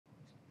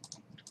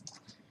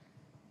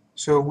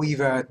So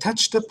we've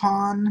touched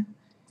upon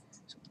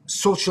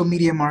social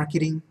media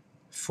marketing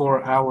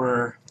for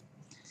our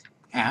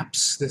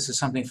apps. This is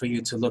something for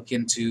you to look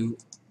into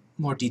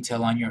more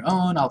detail on your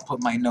own. I'll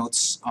put my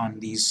notes on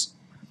these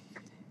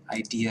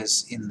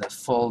ideas in the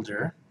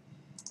folder.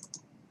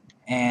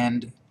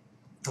 And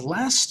the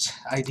last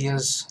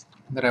ideas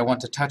that I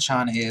want to touch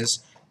on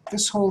is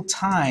this whole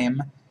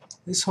time,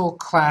 this whole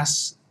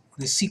class,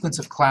 this sequence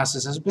of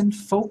classes has been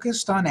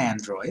focused on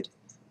Android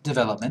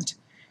development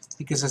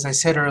because, as I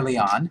said early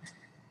on,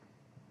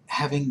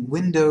 having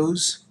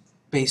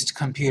Windows-based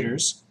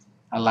computers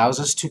allows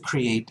us to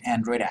create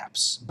Android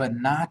apps, but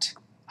not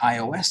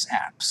iOS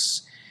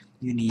apps.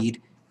 You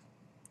need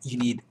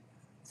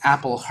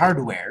Apple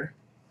hardware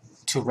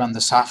to run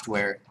the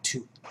software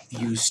to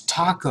use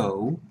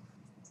Taco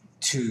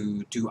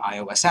to do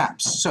iOS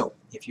apps. So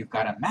if you've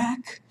got a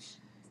Mac,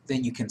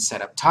 then you can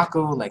set up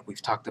Taco like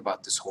we've talked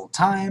about this whole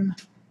time,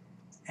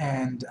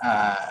 and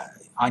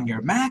on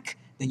your Mac,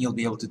 then you'll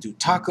be able to do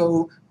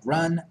Taco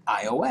run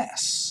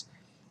iOS.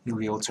 You'll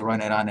be able to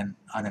run it on an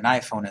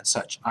iPhone and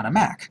such on a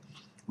Mac.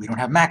 We don't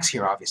have Macs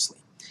here, obviously.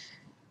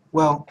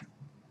 Well,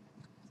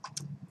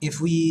 if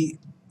we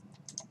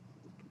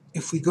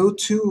go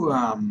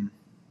to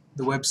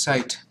the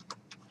website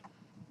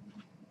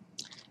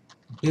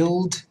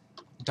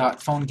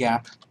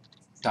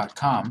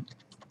build.phonegap.com,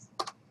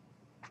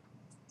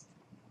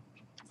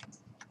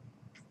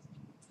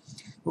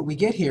 what we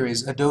get here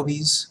is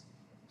Adobe's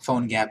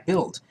PhoneGap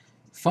build.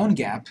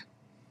 PhoneGap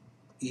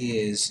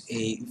is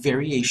a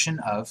variation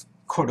of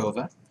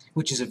Cordova,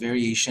 which is a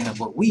variation of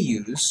what we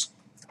use,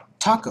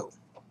 Taco.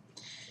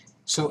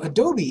 So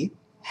Adobe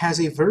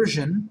has a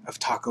version of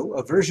Taco,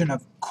 a version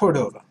of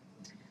Cordova.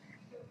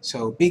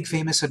 So big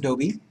famous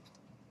Adobe,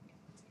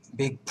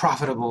 big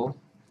profitable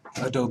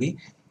Adobe,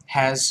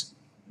 has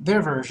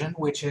their version,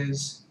 which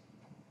is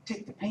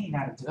take the pain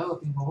out of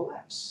developing mobile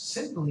apps.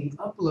 Simply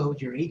upload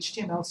your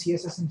HTML,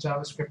 CSS, and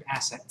JavaScript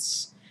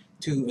assets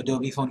to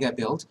Adobe PhoneGap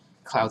Build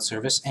cloud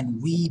service, and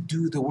we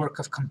do the work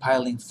of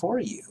compiling for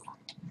you.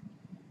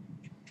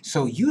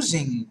 So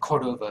using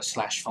Cordova /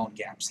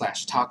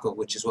 PhoneGap / Taco,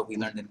 which is what we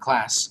learned in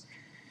class,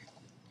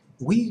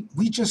 we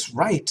just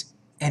write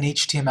an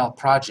HTML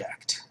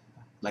project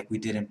like we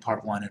did in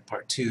part 1 and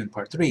part 2 and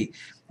part 3,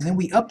 and then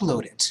we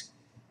upload it,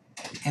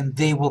 and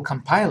they will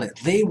compile it.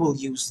 They will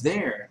use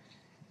their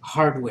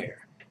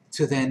hardware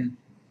to then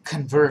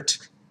convert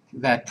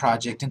that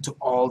project into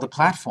all the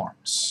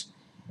platforms,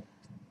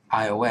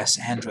 iOS,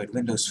 Android,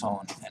 Windows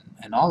Phone,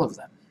 and all of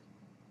them.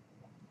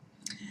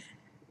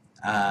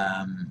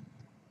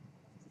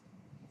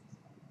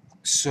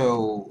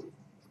 So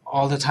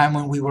all the time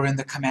when we were in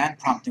the command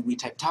prompt and we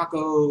typed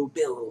Taco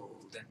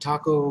build and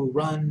Taco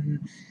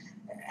run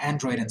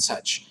Android and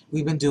such,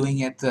 we've been doing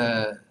it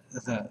the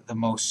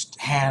most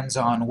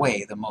hands-on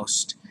way, the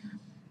most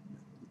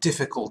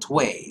difficult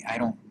way. I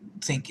don't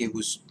think it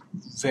was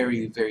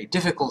very, very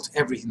difficult,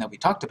 everything that we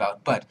talked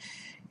about, but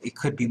it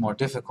could be more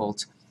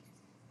difficult.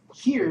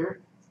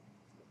 Here,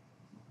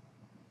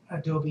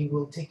 Adobe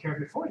will take care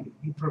of it for you.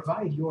 You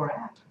provide your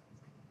app,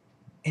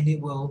 and it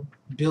will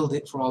build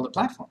it for all the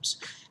platforms.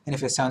 And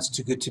if it sounds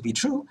too good to be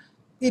true,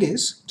 it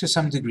is, to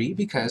some degree,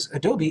 because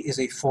Adobe is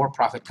a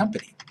for-profit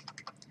company.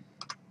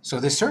 So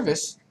this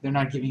service, they're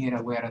not giving it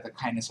away out of the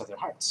kindness of their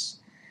hearts.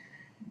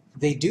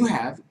 They do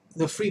have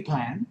the free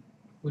plan,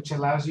 which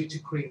allows you to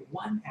create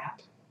one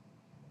app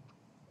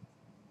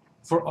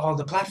for all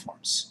the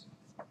platforms.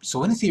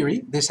 So in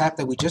theory, this app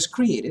that we just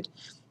created,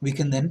 we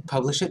can then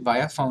publish it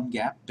via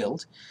PhoneGap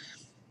build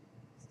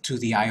to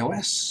the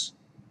iOS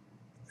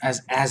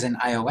as an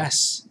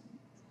iOS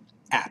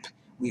app.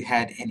 We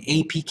had an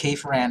APK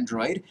for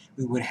Android.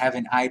 We would have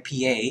an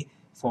IPA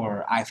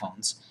for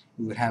iPhones.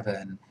 We would have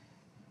an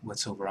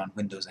what's over on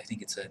Windows, I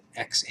think it's an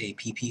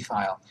XAPP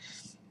file.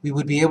 We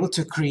would be able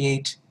to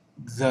create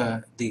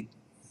the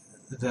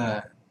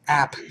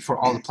app for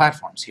all the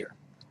platforms here,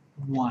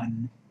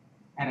 one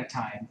at a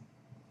time,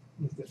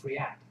 with the free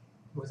app,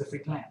 with the free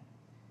plan.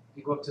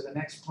 You go up to the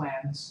next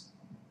plans.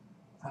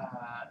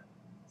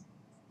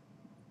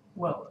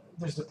 Well,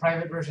 there's the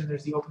private version,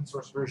 there's the open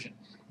source version.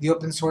 The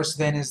open source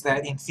then is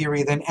that, in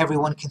theory, then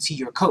everyone can see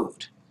your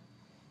code.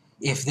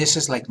 If this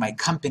is like my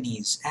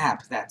company's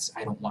app,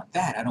 I don't want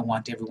that. I don't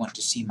want everyone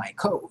to see my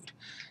code.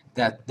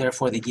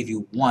 Therefore, they give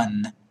you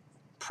one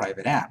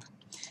private app.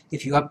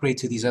 If you upgrade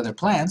to these other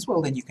plans,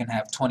 well, then you can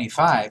have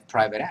 25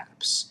 private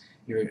apps.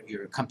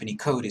 Your company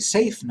code is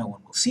safe, no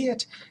one will see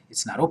it.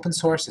 It's not open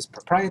source, it's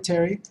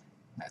proprietary.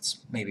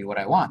 That's maybe what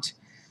I want.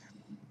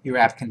 Your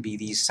app can be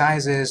these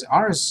sizes.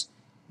 Ours,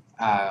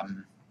 I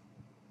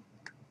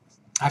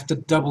have to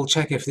double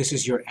check if this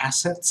is your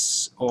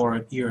assets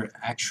or your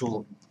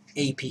actual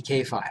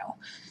APK file.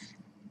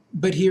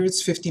 But here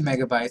it's 50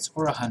 megabytes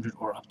or 100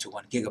 or up to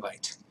 1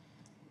 gigabyte.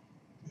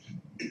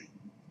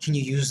 Can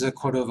you use the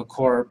Cordova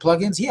Core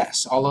plugins?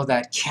 Yes, all of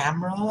that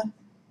camera,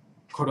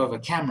 Cordova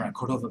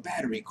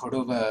battery,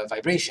 Cordova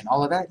vibration,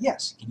 all of that,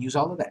 yes, you can use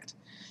all of that.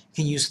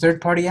 Can you use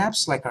third-party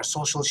apps like our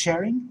social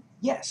sharing?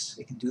 Yes,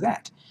 it can do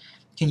that.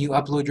 Can you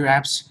upload your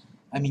apps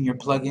I mean your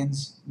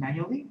plugins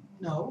manually?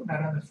 No,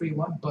 not on the free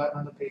one, but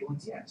on the paid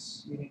ones,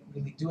 yes. We didn't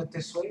really do it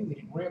this way. We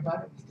didn't worry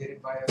about it. We did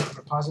it via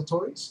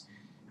repositories.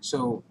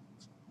 So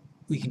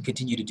we can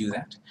continue to do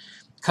that.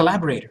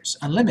 Collaborators,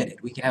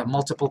 unlimited. We can have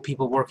multiple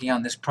people working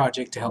on this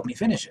project to help me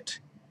finish it.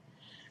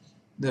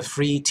 The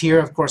free tier,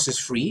 of course, is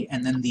free,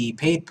 and then the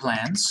paid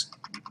plans,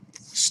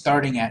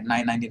 starting at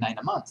 $9.99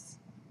 a month,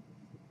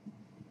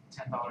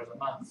 $10 a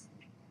month,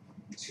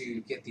 to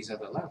get these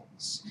other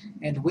levels.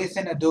 And with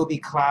an Adobe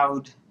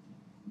Cloud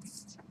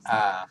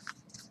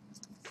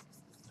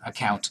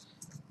account,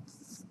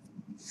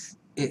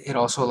 it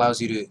also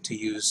allows you to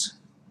use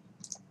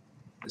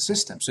the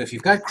system. So if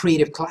you've got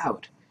Creative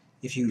Cloud,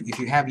 if you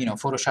have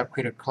Photoshop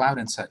Creative Cloud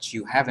and such,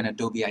 you have an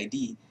Adobe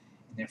ID,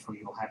 and therefore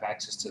you'll have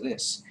access to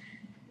this.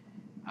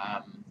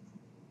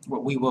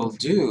 What we will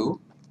do,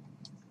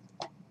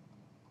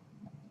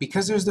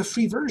 because there's the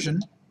free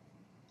version,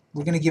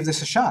 we're going to give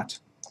this a shot.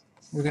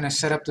 We're going to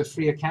set up the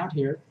free account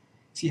here,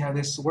 see how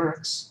this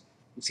works,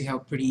 see how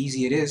pretty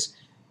easy it is.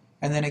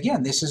 And then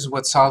again, this is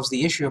what solves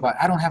the issue about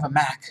I don't have a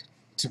Mac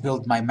to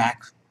build my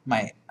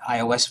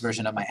iOS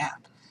version of my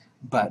app.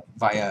 But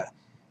via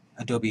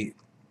Adobe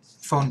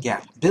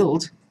PhoneGap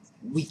Build,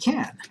 we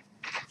can.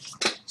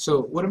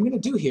 So what I'm going to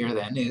do here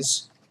then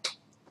is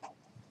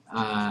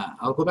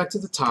I'll go back to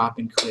the top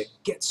and click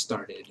Get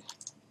Started.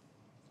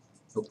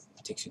 Oh,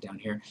 it takes you down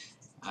here.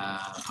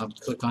 I'll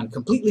click on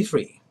Completely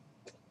Free.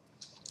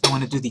 I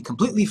want to do the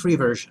completely free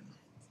version.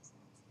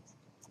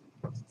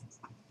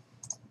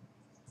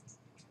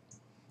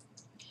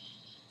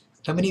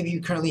 How many of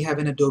you currently have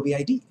an Adobe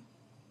ID?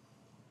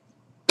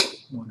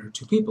 1 or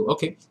 2 people.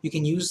 Okay, you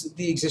can use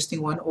the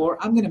existing one, or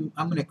I'm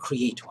gonna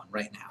create one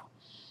right now.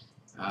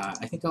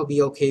 I think I'll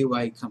be okay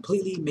by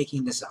completely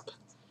making this up.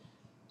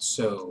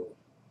 So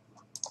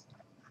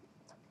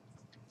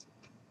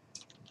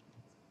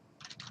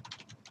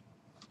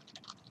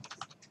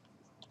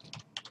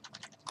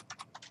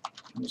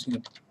I'm just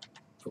gonna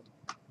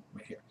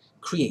right here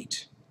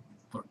create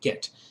or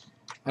get.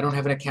 I don't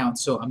have an account,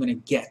 so I'm gonna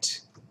get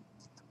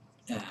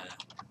an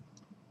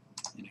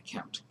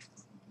account.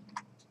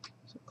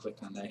 So click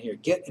on that here.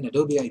 Get an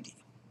Adobe ID.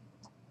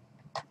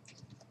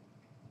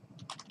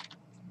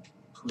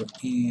 Put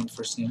in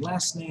first name,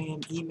 last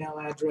name, email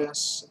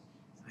address.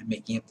 I'm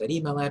making up that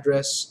email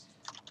address.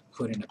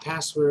 Put in a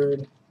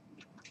password.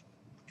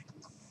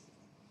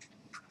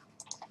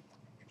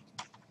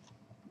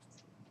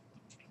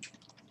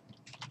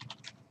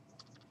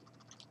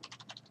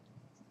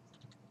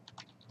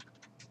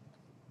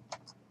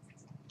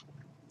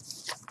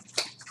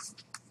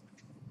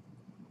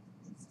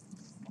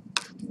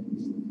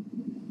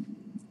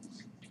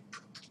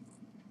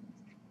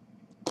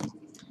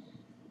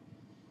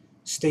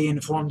 Stay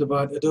informed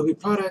about Adobe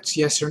products,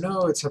 yes or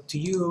no, it's up to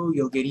you.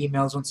 You'll get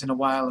emails once in a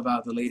while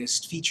about the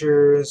latest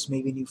features,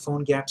 maybe new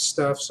PhoneGap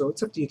stuff, so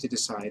it's up to you to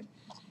decide.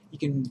 You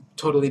can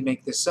totally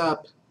make this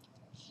up,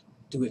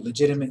 do it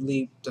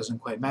legitimately, doesn't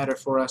quite matter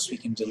for us, we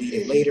can delete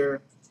it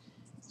later.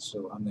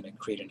 So I'm going to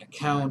create an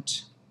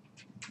account,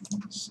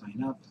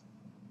 sign up.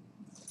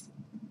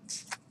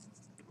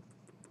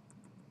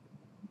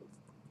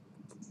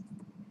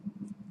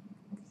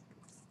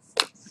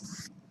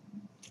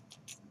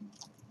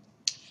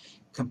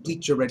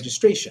 Complete your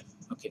registration.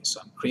 Okay, so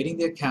I'm creating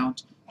the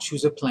account,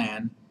 choose a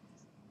plan,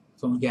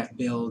 PhoneGap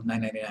Build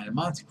 $9.99 a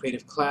month,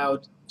 Creative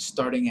Cloud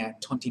starting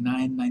at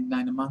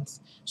 $29.99 a month.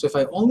 So if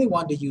I only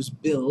want to use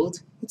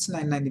Build, it's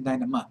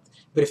 $9.99 a month.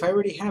 But if I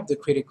already have the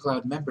Creative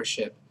Cloud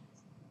membership,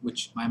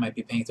 which I might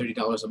be paying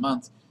 $30 a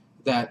month,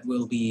 that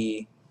will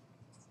be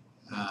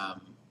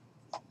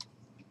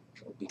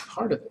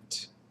part of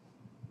it.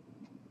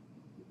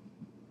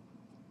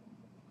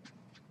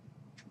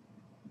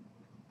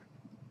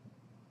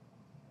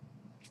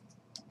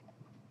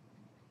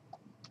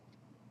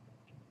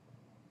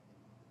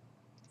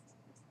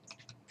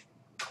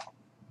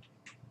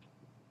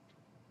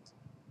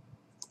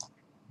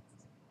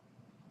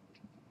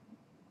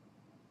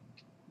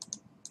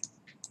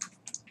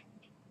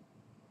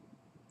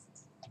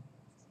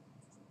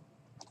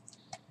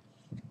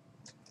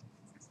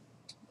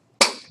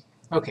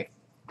 Okay,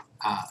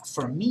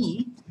 for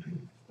me,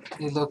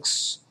 it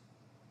looks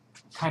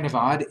kind of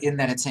odd in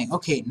that it's saying,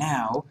 okay,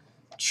 now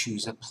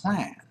choose a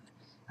plan.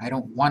 I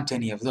don't want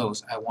any of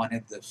those. I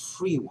wanted the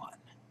free one.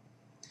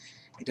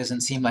 It doesn't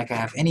seem like I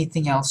have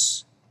anything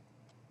else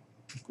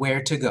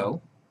where to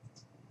go,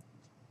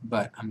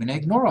 but I'm going to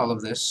ignore all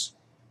of this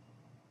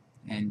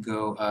and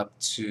go up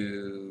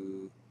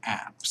to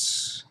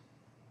Apps.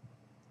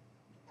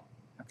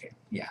 Okay,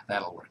 yeah,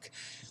 that'll work.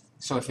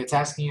 So if it's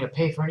asking you to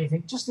pay for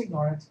anything, just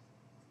ignore it.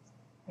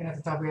 And at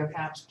the top we have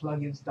Apps,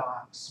 Plugins,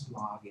 Docs,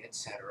 Blog,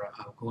 etc.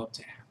 I'll go up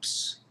to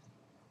Apps.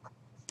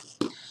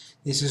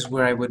 This is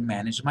where I would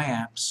manage my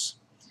apps.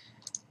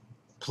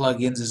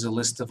 Plugins is a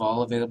list of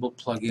all available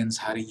plugins,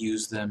 how to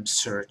use them,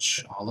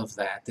 search, all of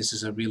that. This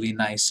is a really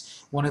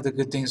nice, one of the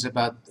good things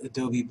about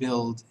Adobe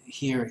Build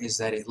here is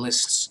that it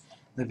lists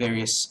the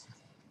various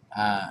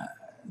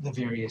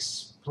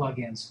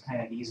plugins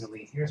kind of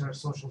easily. Here's our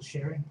social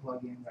sharing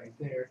plugin right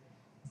there.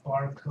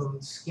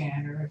 barcode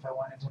scanner if I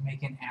wanted to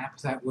make an app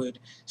that would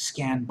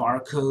scan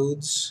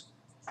barcodes.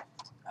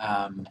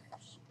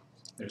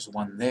 There's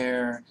one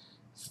there.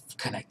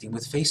 Connecting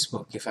with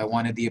Facebook if I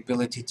wanted the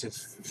ability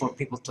for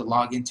people to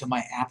log into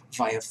my app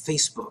via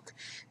Facebook.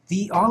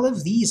 All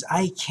of these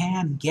I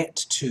can get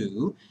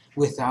to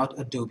without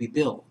Adobe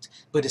Build,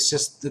 but it's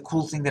just the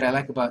cool thing that I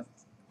like about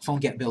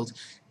PhoneGap Build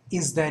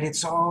is that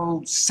it's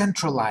all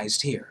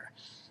centralized here,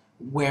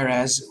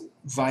 whereas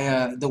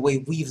via the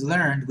way we've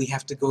learned, we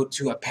have to go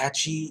to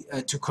Apache,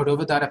 to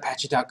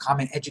cordova.apache.com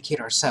and educate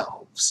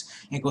ourselves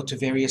and go to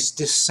various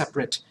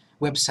separate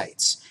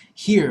websites.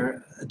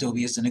 Here,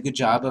 Adobe has done a good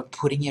job of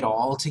putting it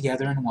all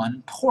together in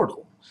one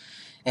portal.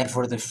 And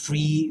for the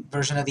free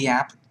version of the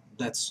app,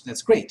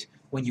 that's great.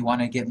 When you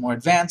want to get more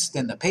advanced,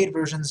 then the paid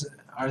versions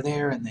are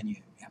there, and then you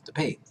have to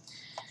pay.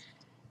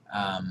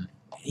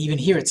 Even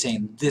here it's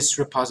saying, this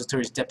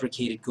repository is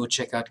deprecated, go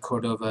check out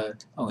Cordova.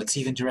 Oh, it's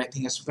even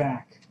directing us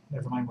back.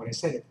 Never mind what I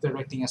said. It's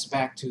directing us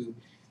back to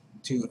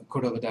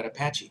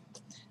cordova.apache.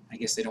 I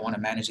guess they don't want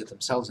to manage it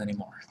themselves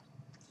anymore.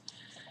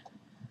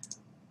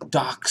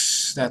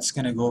 Docs, that's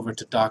going to go over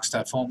to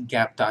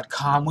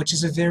docs.phonegap.com, which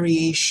is a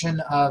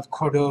variation of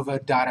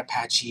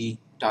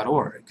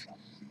cordova.apache.org.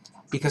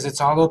 Because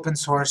it's all open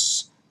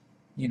source,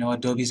 you know,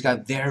 Adobe's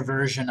got their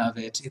version of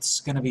it.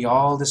 It's going to be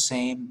all the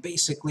same,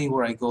 basically,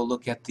 where I go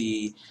look at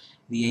the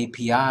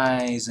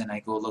APIs and I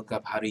go look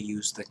up how to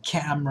use the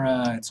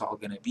camera. It's all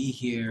going to be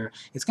here.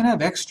 It's going to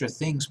have extra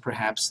things,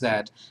 perhaps,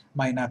 that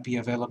might not be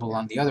available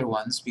on the other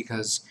ones,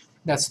 because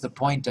that's the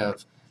point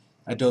of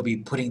Adobe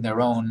putting their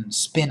own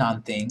spin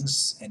on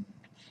things, and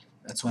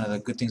that's one of the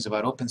good things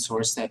about open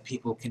source, that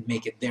people can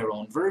make it their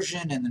own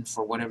version and then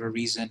for whatever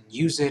reason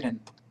use it and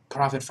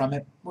profit from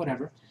it,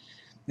 whatever.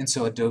 And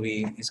so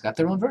Adobe has got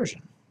their own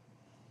version.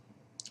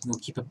 We'll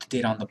keep up to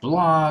date on the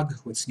blog,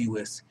 what's new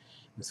with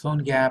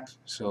PhoneGap.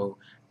 So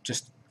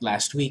just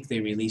last week they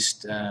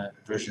released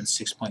version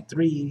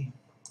 6.3,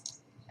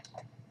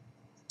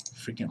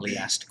 frequently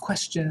asked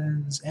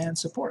questions, and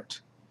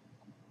support.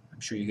 I'm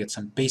sure you get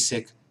some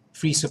basic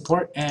free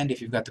support, and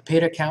if you've got the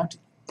paid account,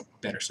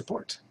 better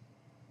support.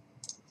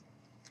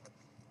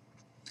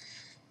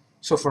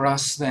 So for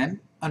us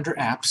then, under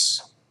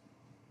apps,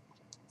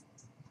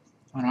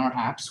 on our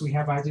apps, we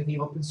have either the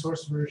open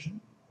source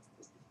version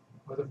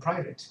or the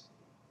private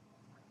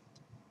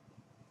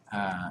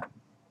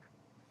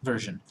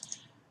version.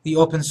 The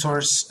open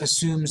source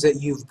assumes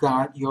that you've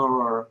got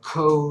your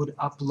code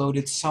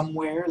uploaded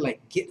somewhere,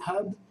 like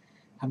GitHub.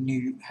 How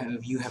many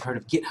of you have heard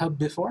of GitHub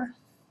before?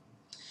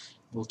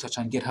 We'll touch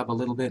on GitHub a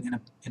little bit in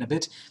a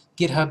bit.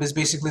 GitHub is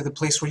basically the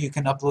place where you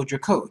can upload your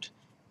code.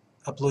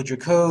 Upload your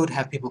code,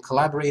 have people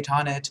collaborate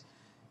on it.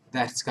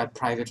 That's got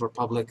private or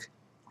public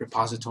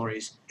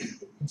repositories.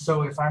 And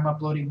so if I'm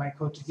uploading my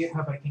code to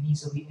GitHub, I can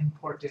easily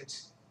import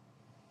it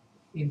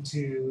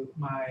into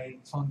my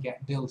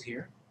PhoneGap build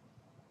here.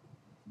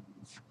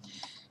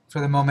 For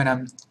the moment,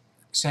 I'm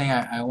saying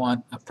I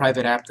want a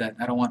private app that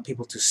I don't want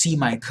people to see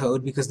my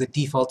code, because the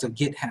default of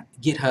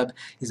GitHub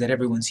is that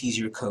everyone sees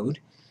your code,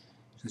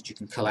 so that you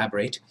can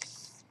collaborate.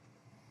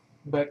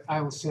 But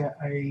I will say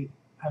I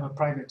have a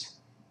private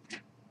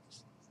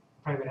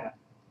app.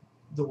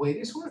 The way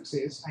this works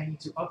is I need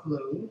to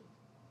upload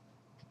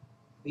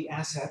the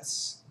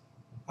assets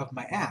of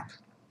my app.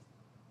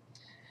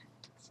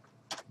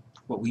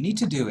 What we need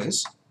to do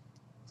is,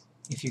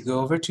 if you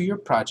go over to your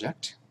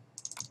project,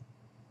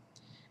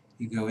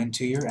 you go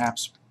into your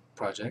apps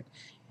project,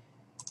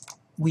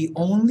 we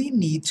only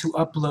need to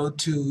upload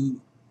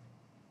to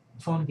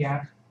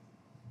PhoneGap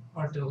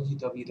our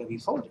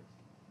www folder.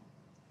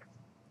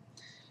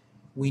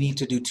 We need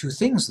to do two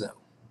things though.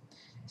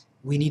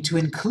 We need to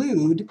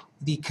include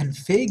the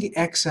config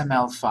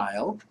XML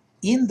file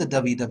in the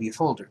www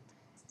folder,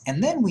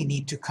 and then we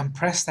need to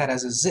compress that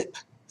as a zip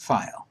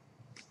file.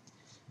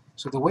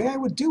 So the way I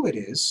would do it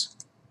is,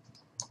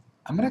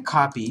 I'm going to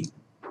copy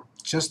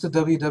just the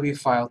www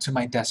file to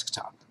my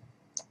desktop.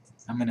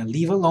 I'm going to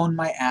leave alone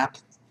my app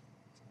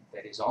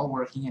that is all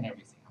working and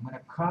everything. I'm going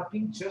to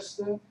copy just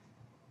the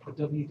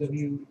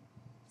www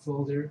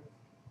folder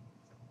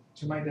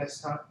to my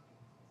desktop,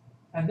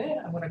 and then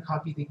I'm going to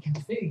copy the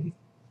config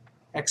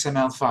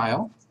XML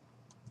file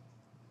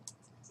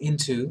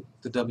into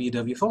the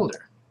www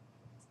folder.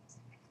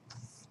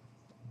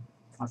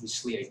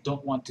 Obviously, I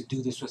don't want to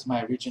do this with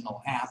my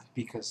original app,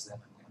 because then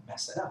I'm going to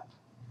mess it up.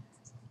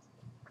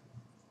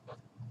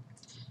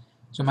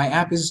 So my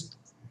app is,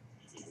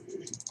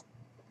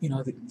 you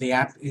know, the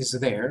app is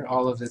there.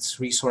 All of its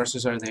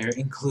resources are there,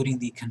 including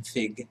the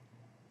config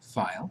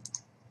file.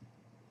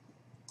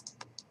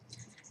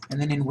 And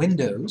then in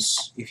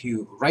Windows, if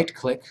you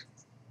right-click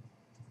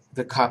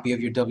the copy of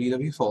your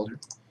www folder,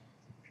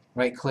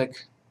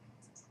 right-click,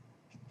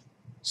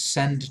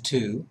 send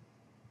to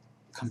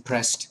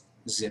compressed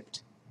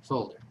zipped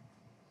folder.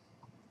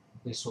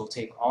 This will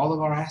take all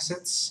of our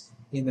assets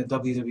in the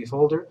www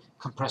folder,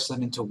 compress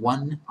them into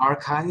one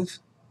archive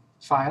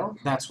file.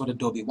 That's what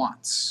Adobe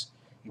wants.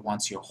 It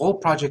wants your whole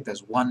project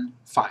as one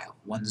file,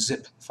 one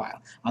zip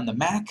file. On the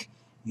Mac,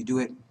 you do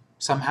it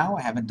somehow.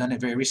 I haven't done it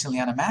very recently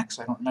on a Mac,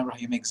 so I don't remember how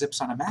you make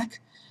zips on a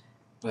Mac.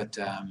 But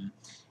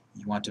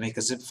you want to make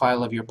a zip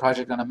file of your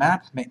project on a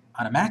Mac,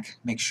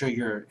 make sure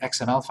your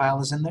XML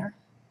file is in there.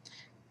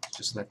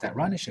 Just let that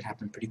run. It should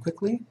happen pretty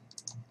quickly.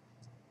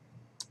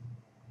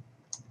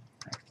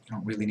 You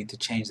don't really need to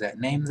change that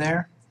name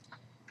there.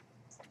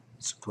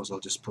 Suppose I'll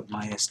just put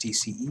my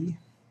SDCE.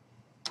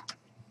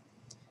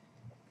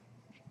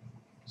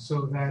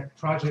 So that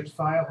project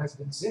file has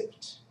been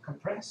zipped,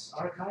 compressed,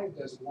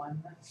 archived as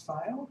one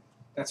file.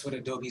 That's what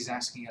Adobe's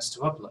asking us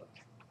to upload.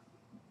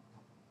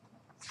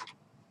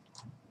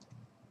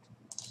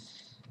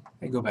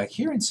 I go back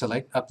here and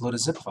select Upload a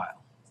zip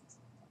file.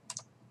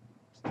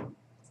 I'm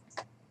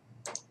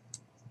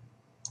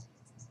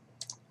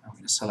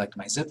going to select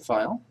my zip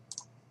file.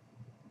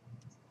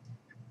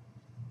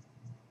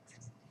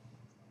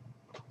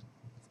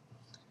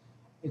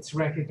 It's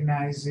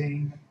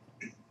recognizing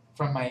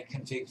from my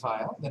config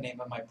file the name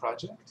of my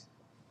project.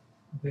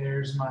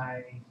 There's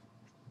my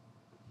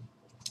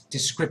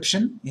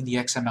description in the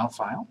XML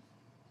file.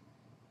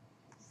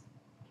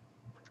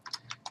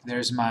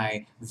 There's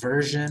my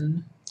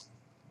version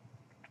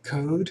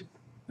code,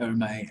 or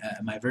my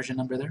version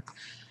number there.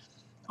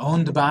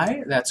 Owned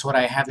by, that's what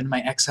I have in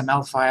my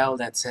XML file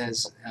that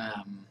says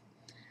I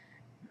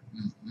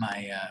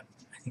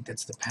think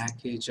that's the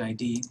package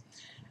ID.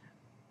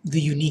 The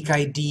unique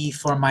ID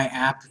for my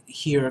app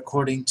here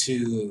according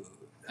to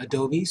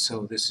Adobe,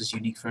 so this is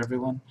unique for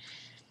everyone.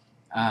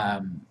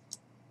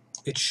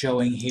 It's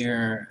showing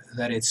here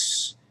that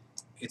it's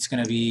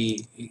going to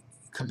be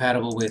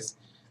compatible with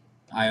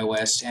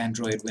iOS,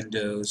 Android,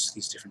 Windows,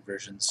 these different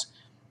versions.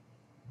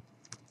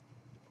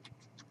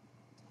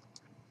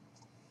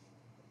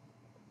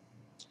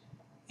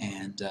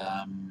 And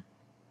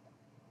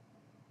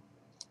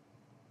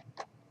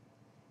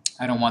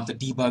I don't want the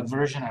debug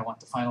version, I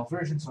want the final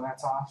version, so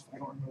that's off. I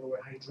don't remember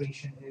what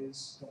hydration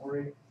is, don't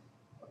worry.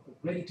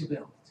 Ready to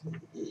build.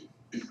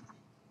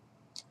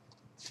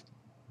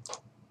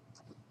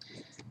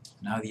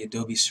 Now the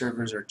Adobe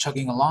servers are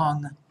chugging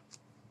along,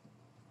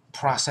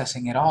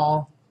 processing it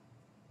all.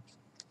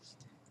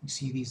 You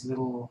see these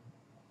little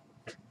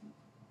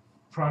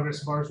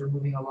progress bars are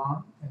moving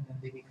along, and then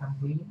they become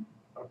green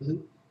or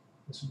blue.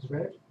 This one's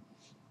red.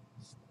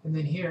 And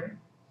then here,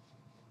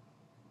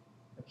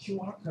 a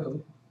QR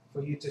code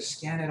for you to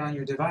scan it on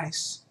your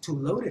device to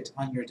load it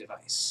on your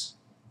device.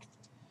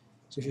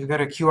 So if you've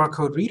got a QR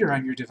code reader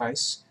on your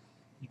device,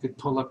 you could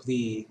pull up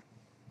the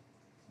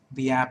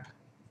app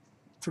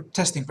for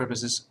testing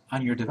purposes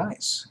on your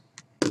device.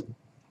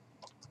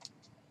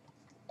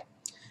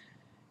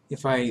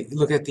 If I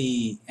look at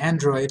the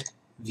Android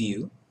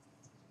view,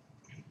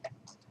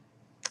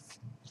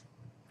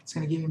 it's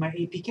going to give me my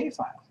APK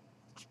file,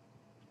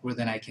 where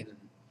then I can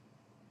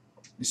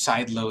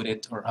sideload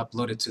it or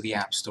upload it to the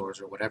app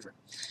stores or whatever.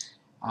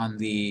 On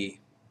the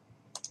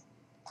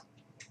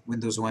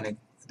Windows one,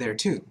 there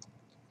too.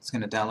 It's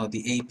going to download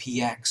the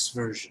APX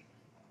version.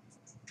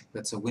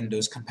 That's a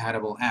Windows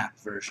compatible app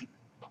version.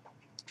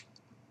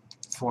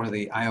 For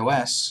the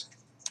iOS,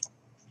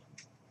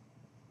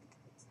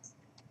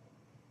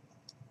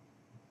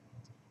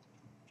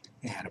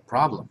 it had a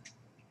problem.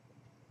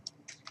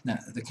 Now,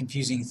 the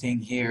confusing thing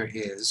here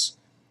is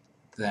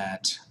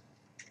that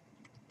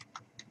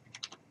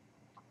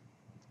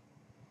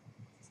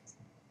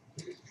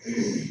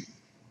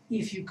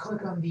if you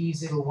click on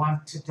these, it'll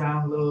want to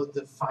download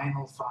the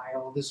final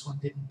file. This one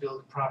didn't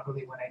build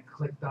properly. When I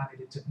clicked on it,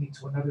 it took me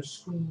to another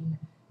screen.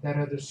 That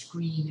other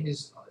screen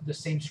is the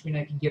same screen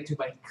I can get to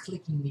by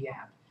clicking the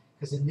app,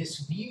 because in this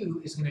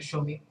view is going to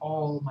show me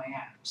all my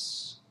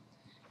apps.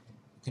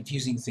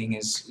 Confusing thing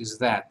is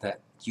that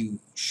you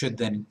should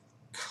then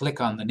click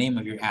on the name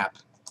of your app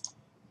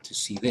to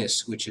see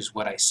this, which is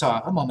what I saw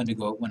a moment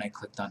ago when I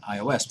clicked on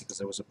iOS because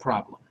there was a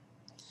problem.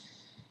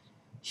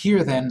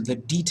 Here then, the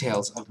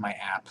details of my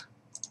app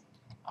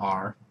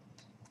are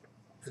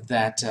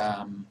that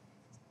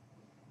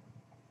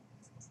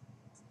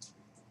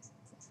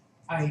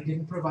I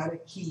didn't provide a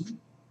key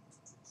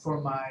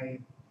for my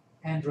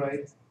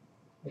Android,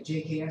 a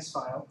JKS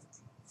file,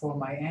 for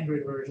my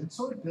Android version,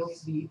 so it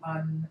built the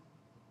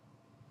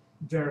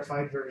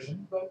unverified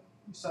version, but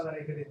you saw that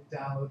I could have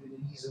downloaded it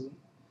easily.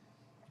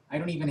 I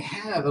don't even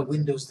have a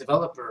Windows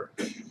developer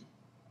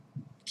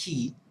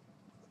key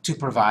to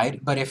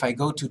provide, but if I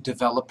go to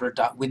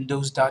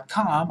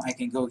developer.windows.com, I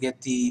can go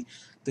get the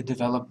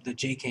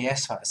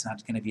JKS file. It's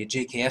not going to be a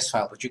JKS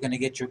file, but you're going to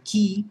get your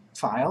key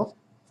file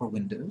for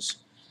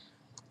Windows.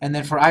 And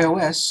then for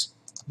iOS,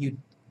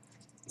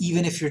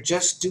 even if you're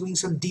just doing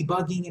some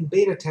debugging and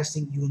beta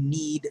testing, you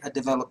need a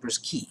developer's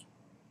key.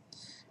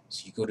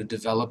 So you go to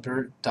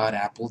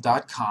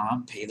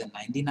developer.apple.com, pay the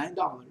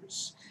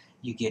 $99,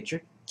 you get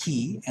your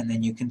key, and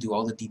then you can do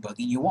all the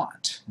debugging you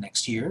want.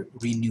 Next year,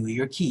 renew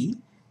your key,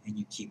 and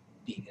you keep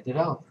being a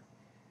developer.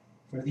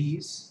 For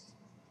these,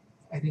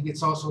 I think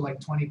it's also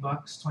like $20,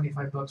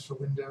 $25 for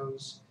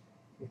Windows.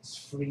 It's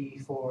free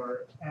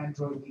for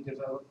Android. We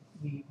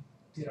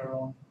did our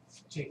own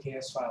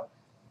JKS file.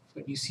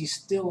 But you see,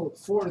 still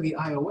for the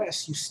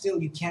iOS,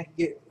 you can't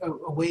get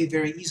away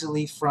very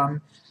easily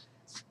from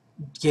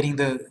getting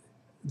the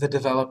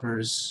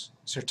developer's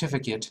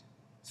certificate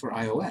for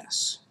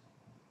iOS.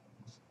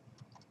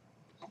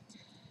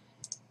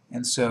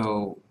 And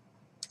so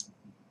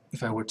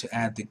if I were to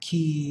add the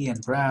key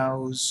and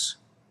browse,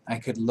 I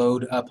could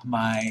load up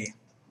my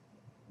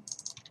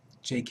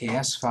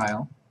JKS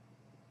file.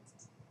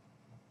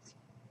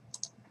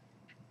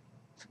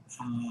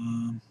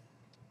 I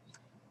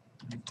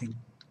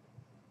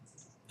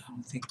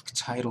don't think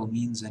title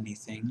means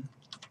anything.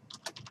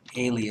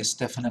 Alias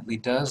definitely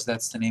does.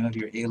 That's the name of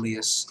your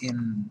alias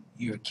in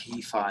your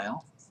key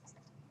file.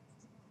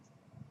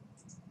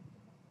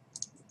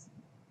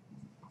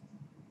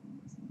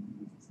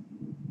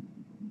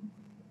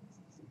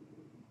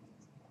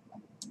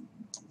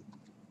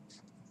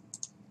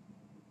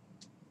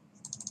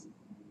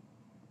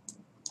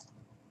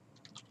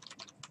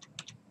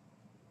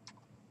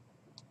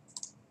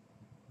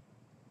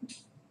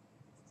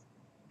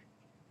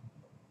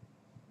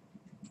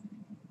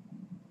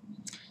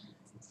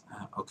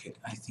 Okay,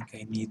 I think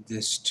I need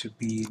this to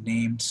be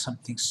named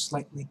something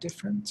slightly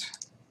different.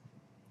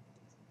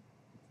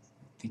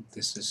 I think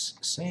this is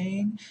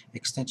saying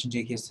extension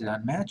JKS did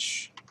not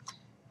match.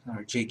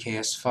 Our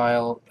JKS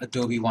file,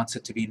 Adobe wants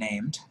it to be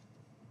named.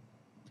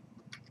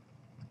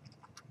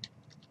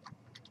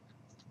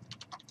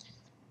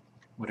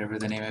 Whatever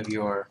the name of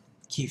your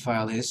key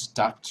file is,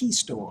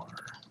 .keystore.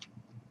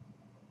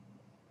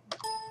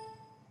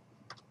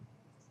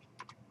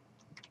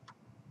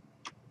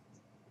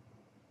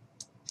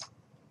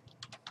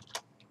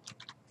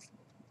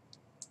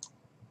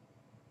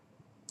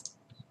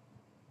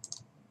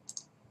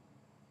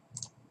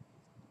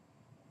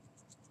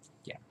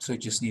 Yeah, so it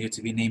just needed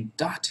to be named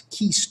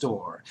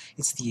 .keystore.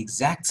 It's the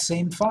exact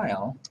same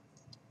file.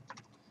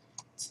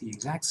 It's the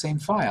exact same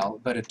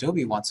file, but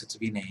Adobe wants it to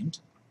be named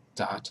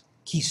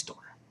 .keystore.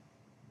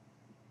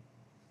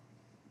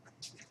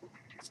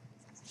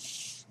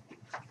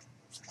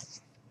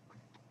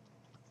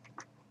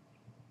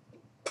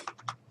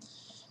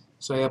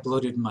 So I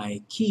uploaded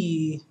my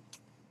key.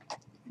 I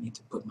need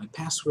to put my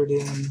password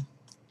in.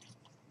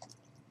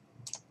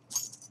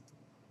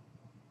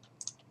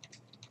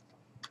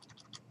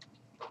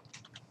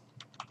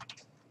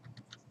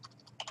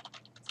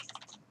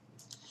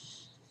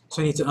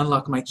 So I need to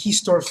unlock my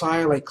keystore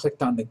file. I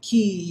clicked on the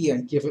key.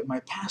 I give it my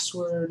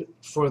password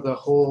for the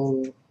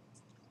whole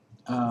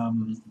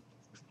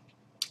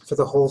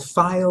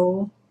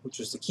file, which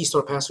was the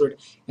keystore password,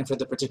 and for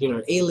the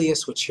particular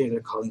alias, which here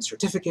they're calling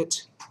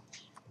certificate.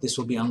 This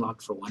will be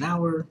unlocked for 1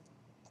 hour.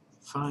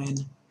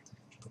 Fine.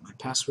 Put my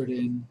password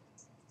in.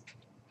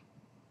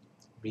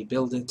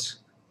 Rebuild it.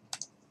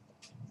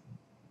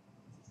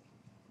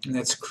 And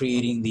that's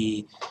creating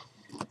the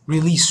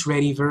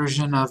release-ready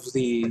version of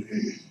the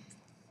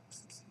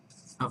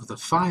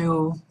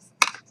file.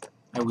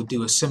 I would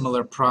do a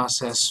similar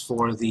process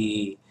for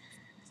the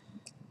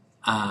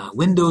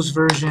Windows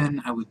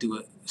version. I would do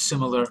a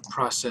similar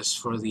process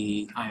for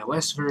the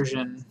iOS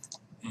version.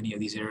 Any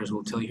of these errors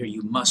will tell you here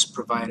you must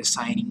provide a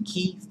signing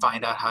key.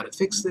 Find out how to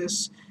fix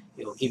this.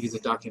 It'll give you the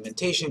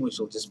documentation, which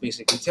will just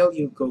basically tell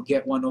you go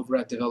get one over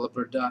at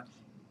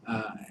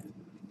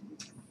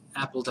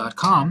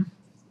developer.apple.com.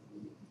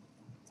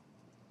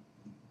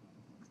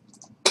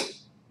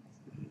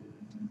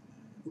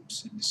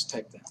 Oops, I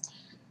mistyped that.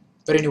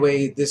 But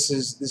anyway, this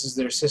is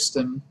their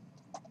system.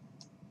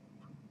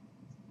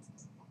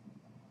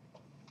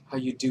 How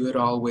you do it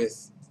all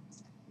with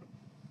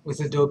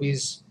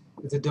Adobe's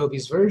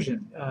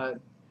version.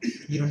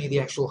 You don't need the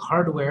actual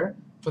hardware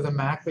for the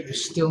Mac, but you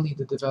still need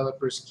the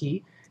developer's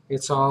key.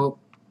 It's all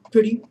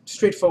pretty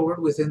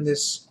straightforward within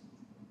this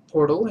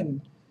portal,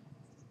 and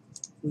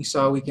we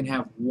saw we can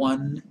have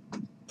one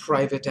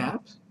private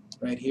app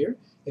right here.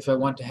 If I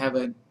want to have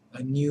a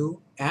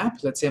new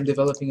app, let's say I'm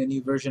developing a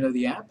new version of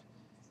the app,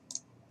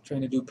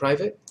 trying to do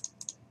private,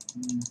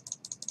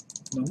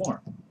 no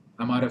more.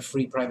 I'm out of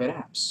free private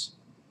apps.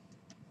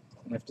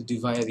 I have to do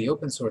via the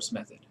open source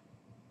method.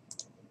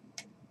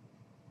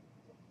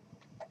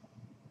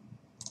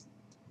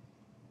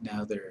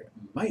 Now there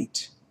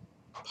might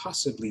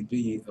possibly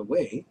be a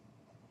way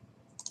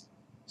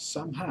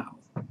somehow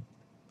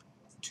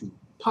to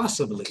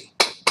possibly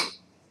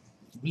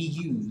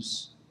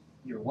reuse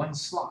your one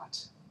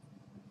slot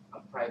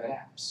of private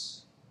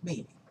apps.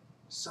 Maybe,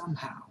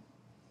 somehow,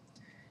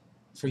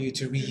 for you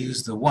to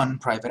reuse the one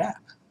private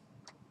app.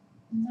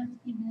 Not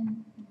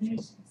even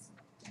versions.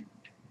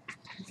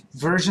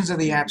 Versions of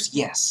the apps,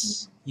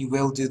 yes, you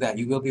will do that.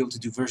 You will be able to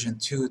do version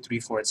 2, 3,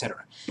 4,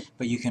 etc.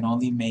 But you can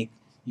only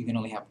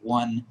have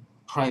one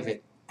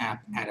private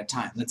app at a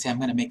time. Let's say I'm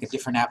going to make a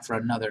different app for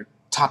another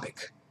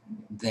topic.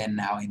 Then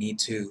now I need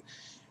to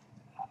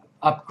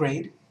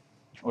upgrade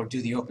or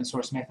do the open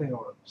source method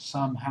or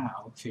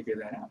somehow figure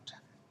that out.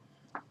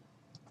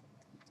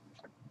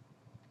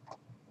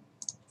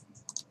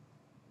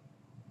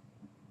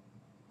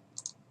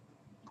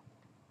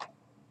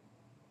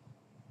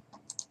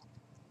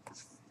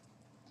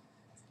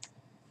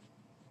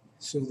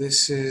 So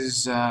this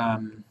is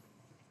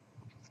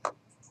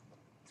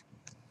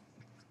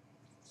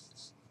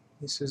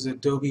This is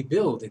Adobe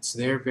Build. It's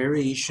their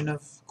variation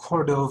of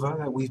Cordova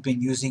that we've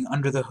been using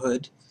under the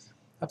hood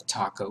of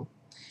Taco.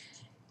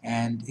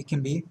 And it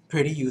can be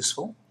pretty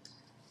useful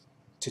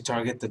to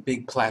target the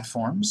big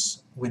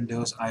platforms,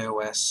 Windows,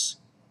 iOS,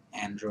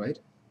 Android.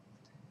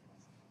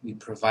 We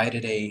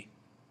provided a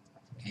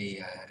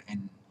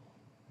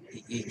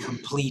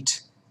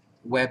complete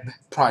web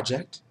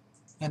project,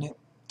 and it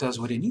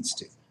does what it needs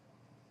to.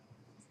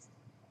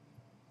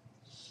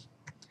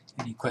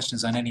 Any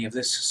questions on any of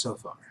this so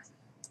far?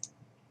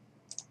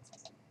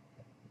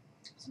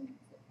 So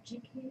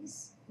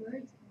JKS,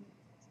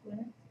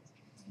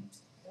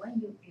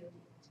 when you build it,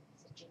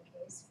 the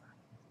JKS file.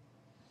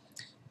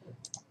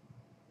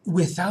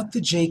 Without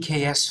the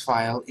JKS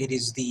file, it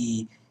is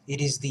the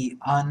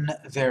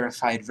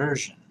unverified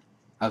version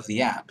of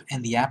the app,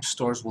 and the app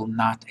stores will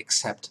not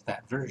accept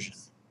that version.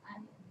 I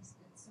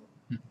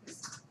understand.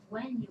 So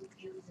when you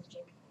build the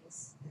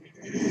JKS,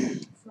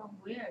 from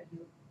where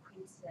you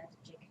create that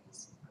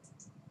JKS file?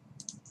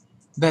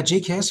 That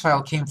JKS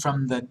file came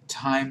from the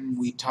time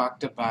we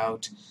talked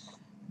about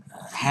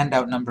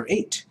handout number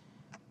 8.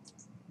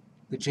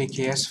 The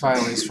JKS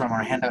file is from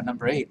our handout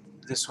number 8,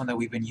 this one that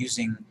we've been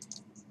using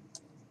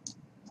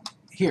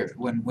here.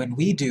 When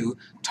we do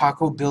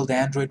Taco Build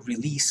Android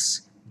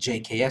Release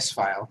JKS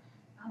file,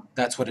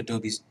 that's what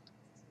Adobe's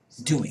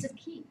doing. It's a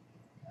key.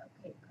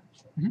 Okay,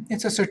 gotcha.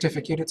 It's a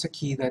certificate, it's a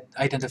key that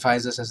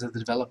identifies us as the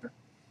developer.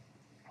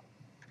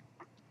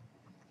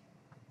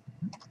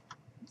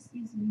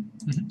 Excuse me.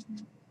 Mhm.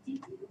 Did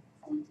you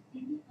put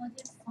any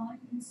other file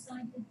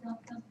inside the .dot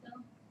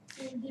folder?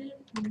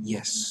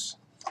 Yes,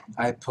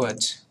 I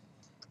put,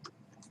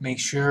 make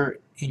sure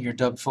in your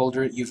dub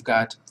folder you've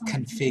got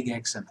config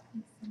XML.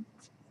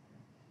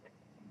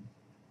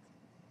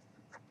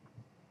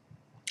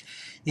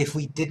 If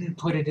we didn't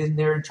put it in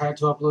there and tried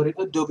to upload it,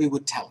 Adobe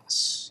would tell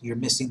us, you're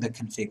missing the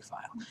config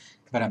file.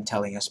 But I'm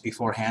telling us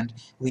beforehand,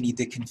 we need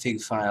the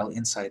config file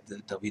inside the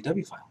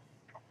www file.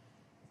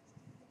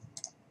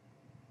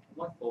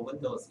 What for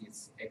Windows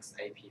is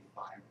XAP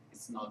file?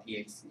 It's not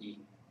exe.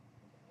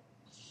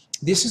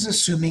 This is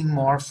assuming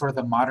more for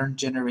the modern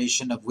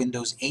generation of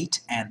Windows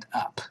 8 and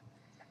up.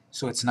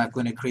 So it's not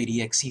going to create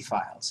exe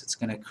files. It's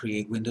going to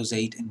create Windows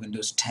 8 and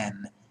Windows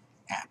 10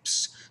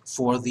 apps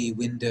for the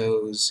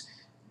Windows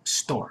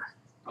Store,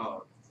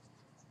 Oh,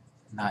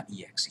 not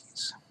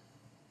exes.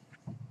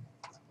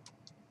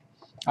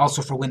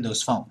 Also for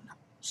Windows Phone.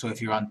 So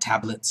if you're on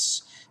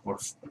tablets or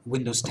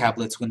Windows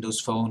tablets,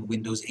 Windows Phone,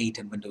 Windows 8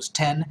 and Windows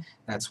 10,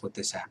 that's what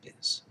this app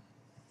is.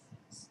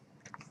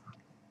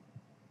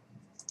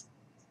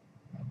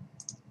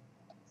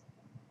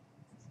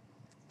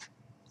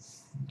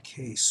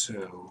 Okay,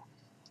 so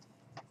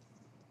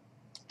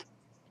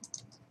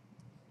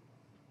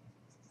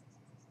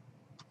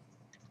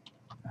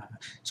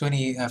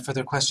any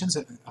further questions?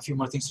 A few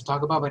more things to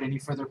talk about, but any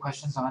further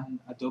questions on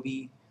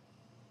Adobe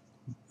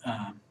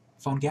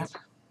PhoneGap?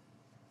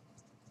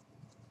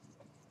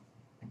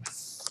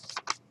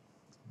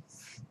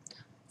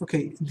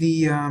 Okay,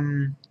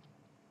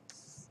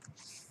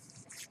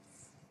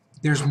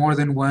 there's more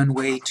than one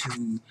way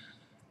to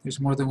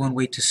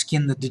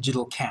skin the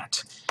digital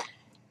cat.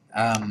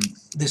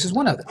 This is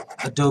one of them.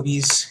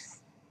 Adobe's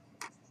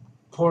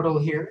portal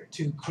here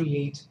to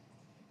create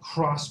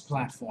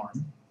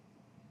cross-platform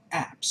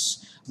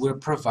apps. We're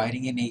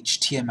providing an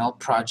HTML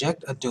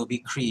project. Adobe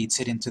creates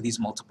it into these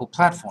multiple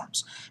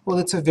platforms. Well,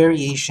 it's a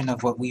variation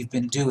of what we've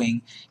been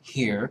doing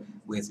here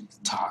with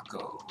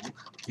Taco,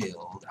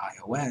 Build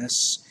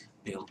iOS,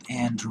 Build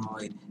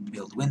Android,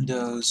 Build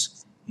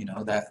Windows. You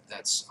know,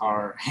 that's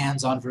our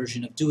hands-on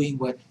version of doing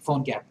what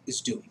PhoneGap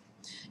is doing.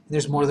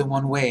 There's more than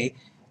one way.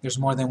 There's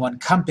more than one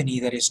company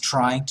that is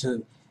trying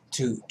to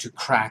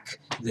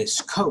crack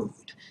this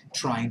code,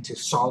 trying to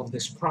solve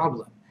this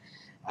problem.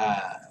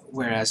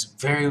 Whereas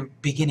very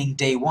beginning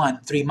day one,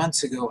 3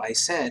 months ago, I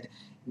said,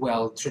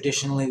 well,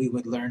 traditionally we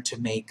would learn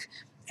to make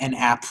an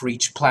app for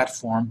each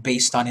platform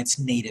based on its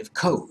native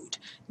code.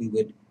 We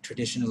would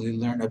traditionally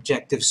learn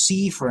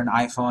Objective-C for an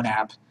iPhone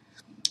app,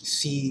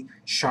 C#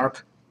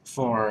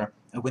 for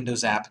a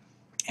Windows app,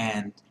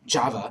 and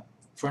Java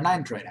for an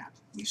Android app.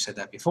 We've said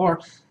that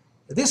before.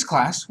 This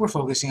class, we're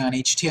focusing on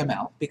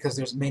HTML because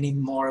there's many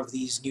more of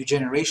these new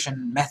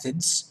generation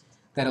methods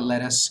that'll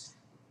let us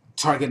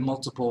target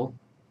multiple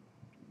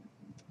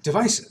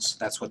devices.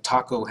 That's what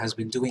Taco has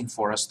been doing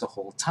for us the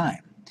whole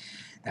time.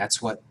 That's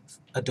what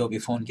Adobe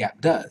PhoneGap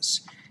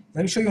does.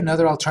 Let me show you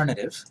another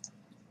alternative.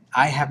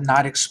 I have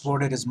not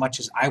explored it as much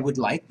as I would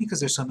like because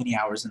there's so many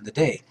hours in the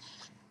day.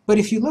 But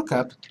if you look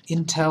up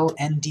Intel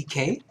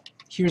NDK,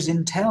 here's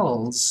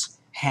Intel's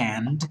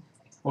hand,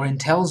 or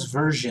Intel's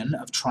version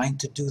of trying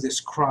to do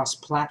this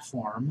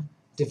cross-platform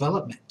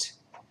development.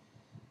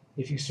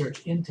 If you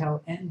search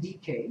Intel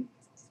NDK,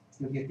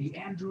 you'll get the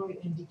Android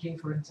NDK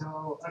for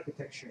Intel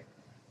architecture.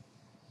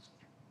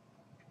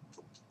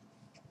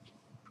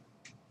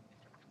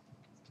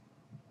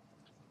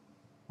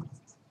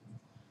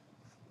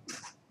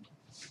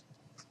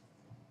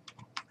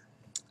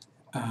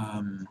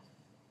 I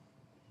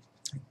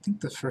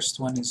think the first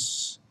one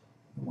is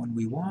the one one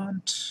we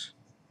want.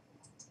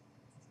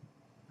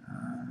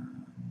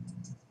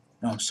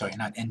 No, I'm sorry,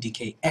 not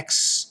NDK,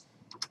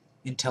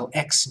 Intel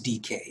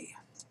XDK.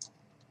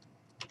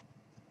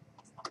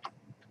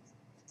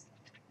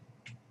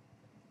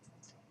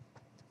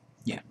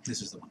 Yeah,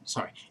 this is the one,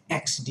 sorry.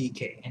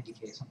 XDK,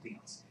 NDK is something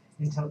else.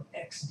 Intel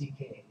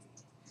XDK.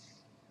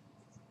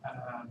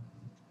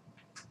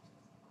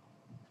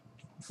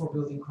 For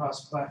building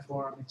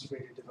cross-platform,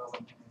 integrated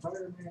development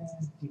environment,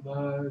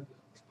 debug,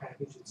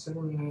 package,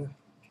 etc.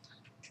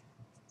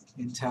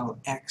 Intel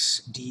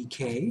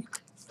XDK.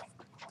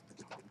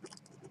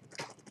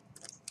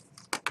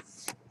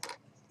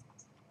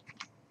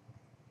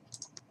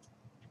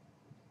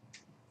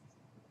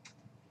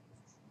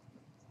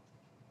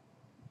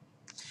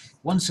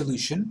 One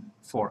solution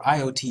for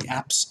IoT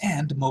apps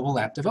and mobile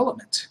app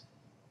development.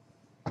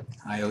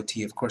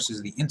 IoT, of course,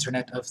 is the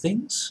Internet of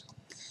Things.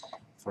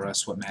 For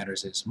us, what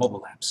matters is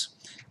mobile apps.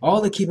 All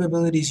the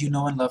capabilities you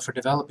know and love for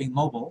developing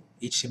mobile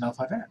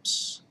HTML5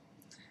 apps.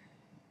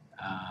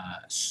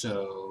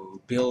 So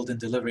build and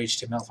deliver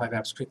HTML5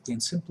 apps quickly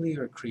and simply,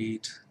 or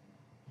create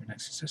your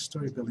next success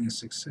story, building a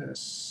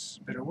success,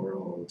 better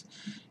world,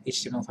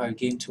 HTML5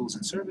 game tools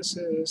and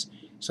services.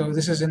 So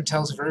this is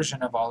Intel's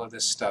version of all of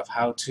this stuff,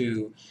 how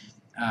to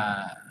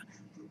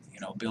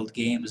build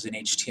games in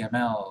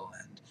HTML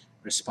and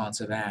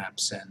responsive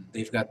apps, and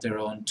they've got their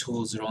own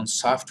tools, their own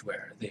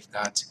software. They've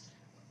got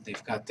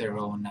their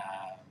own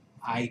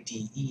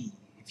IDE.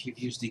 If you've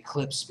used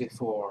Eclipse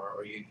before,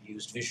 or you've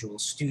used Visual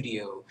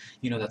Studio,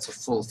 you know that's a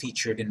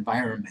full-featured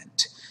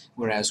environment.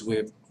 Whereas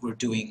we're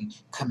doing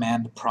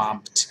command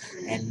prompt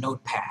and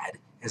Notepad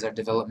as our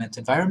development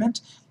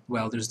environment.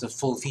 Well, there's the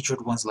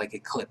full-featured ones like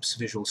Eclipse,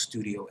 Visual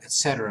Studio,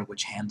 etc.,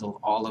 which handle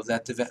all of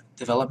that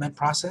development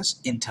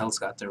process. Intel's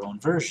got their own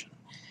version.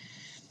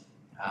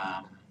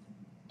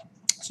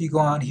 So you go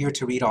on here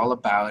to read all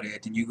about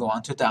it, and you go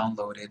on to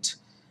download it,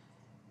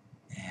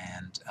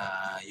 and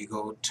you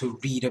go to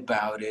read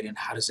about it and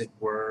how does it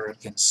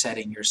work and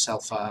setting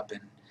yourself up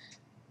and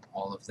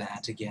all of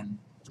that. Again,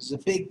 this is a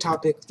big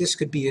topic. This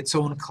could be its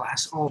own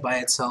class all by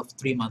itself,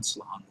 3 months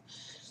long.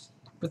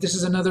 But this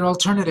is another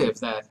alternative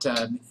that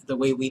the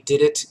way we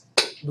did it,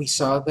 we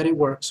saw that it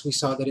works. We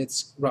saw that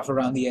it's rough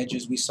around the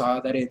edges. We saw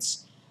that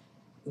it's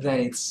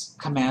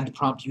command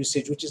prompt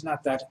usage, which is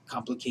not that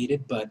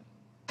complicated, but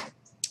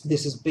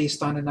this is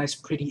based on a nice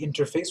pretty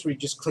interface where you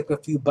just click a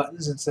few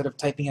buttons instead of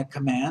typing a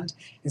command,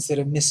 instead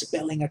of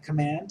misspelling a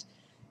command.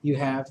 You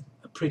have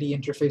a pretty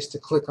interface to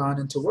click on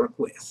and to work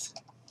with.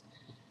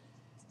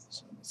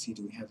 So let's see,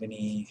 do we have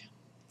any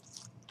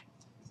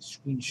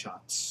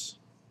screenshots?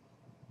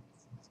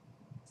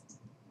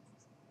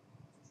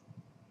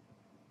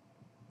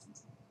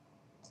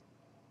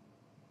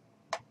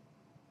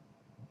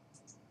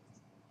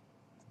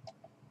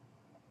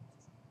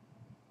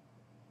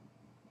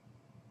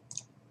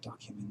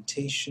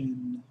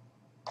 Documentation,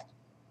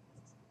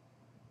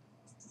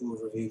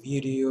 overview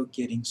video,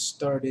 getting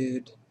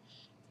started.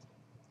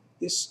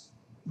 This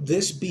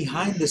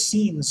behind the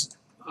scenes,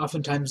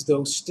 oftentimes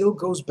though, still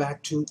goes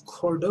back to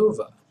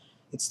Cordova.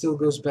 It still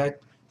goes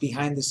back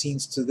behind the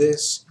scenes to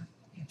this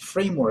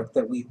framework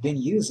that we've been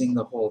using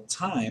the whole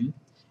time.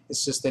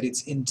 It's just that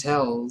it's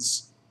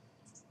Intel's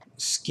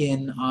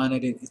skin on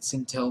it, it's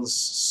Intel's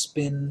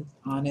spin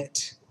on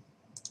it.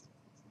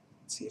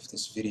 Let's see if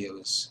this video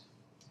is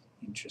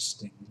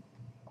interesting.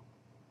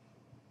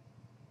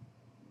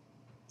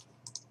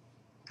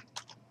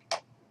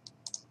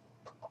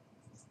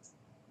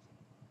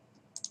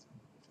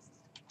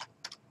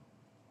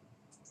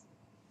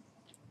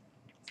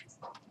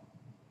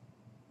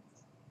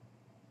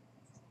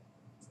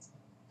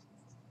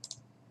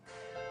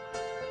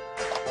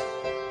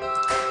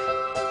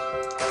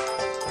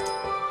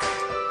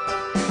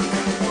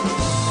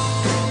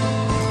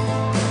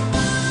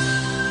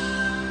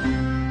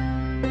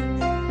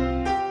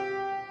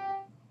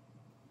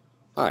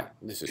 Hi,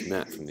 this is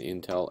Matt from the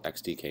Intel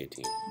XDK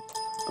team.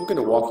 I'm going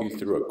to walk you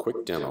through a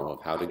quick demo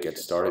of how to get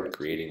started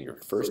creating your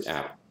first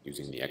app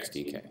using the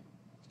XDK.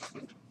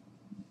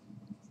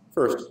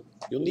 First,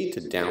 you'll need to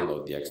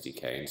download the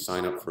XDK and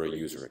sign up for a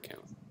user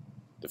account.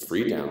 The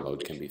free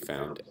download can be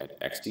found at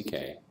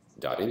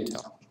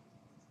xdk.intel.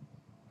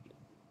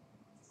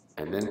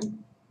 And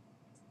then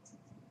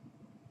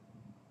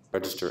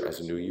register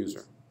as a new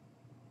user.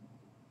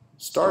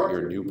 Start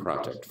your new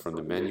project from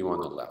the menu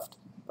on the left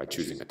by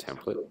choosing a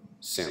template,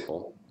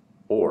 sample,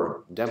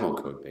 or demo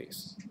code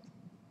base.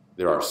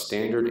 There are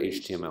standard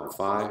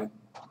HTML5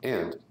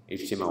 and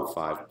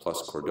HTML5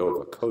 plus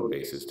Cordova code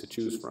bases to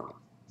choose from.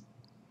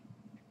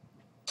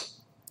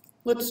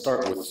 Let's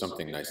start with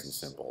something nice and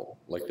simple,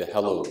 like the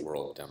Hello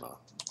World demo.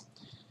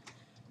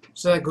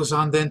 So that goes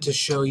on then to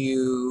show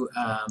you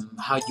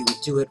how you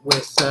would do it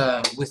with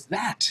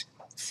that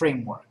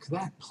framework,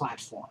 that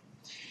platform,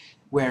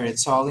 where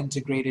it's all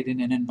integrated in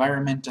an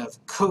environment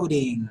of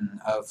coding,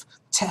 of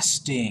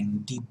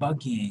testing,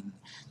 debugging,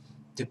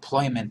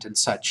 deployment, and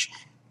such.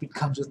 It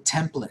comes with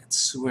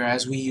templates,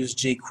 whereas we use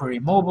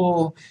jQuery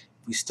Mobile,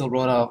 we still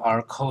wrote out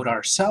our code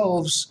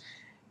ourselves.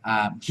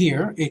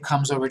 Here, it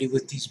comes already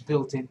with these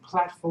built-in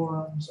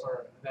platforms,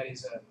 or that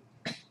is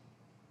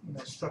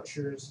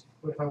structures.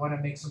 But if I want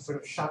to make some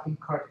sort of shopping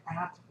cart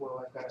app,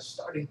 well, I've got a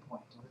starting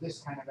point, or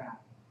this kind of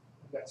app.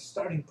 I've got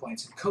starting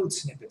points and code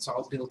snippets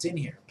all built in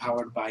here,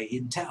 powered by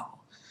Intel.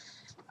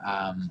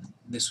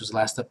 This was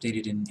last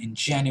updated in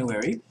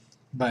January,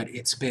 but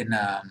it's been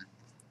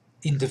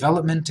in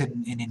development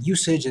and in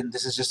usage, and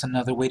this is just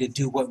another way to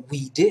do what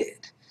we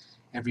did.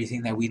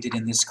 Everything that we did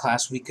in this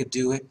class, we could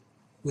do it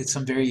with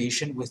some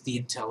variation with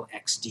the Intel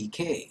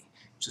XDK.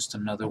 Just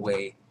another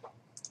way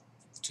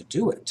to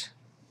do it.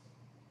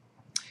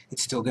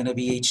 It's still going to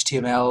be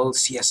HTML,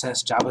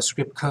 CSS,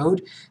 JavaScript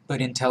code, but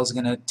Intel's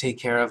going to take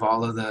care of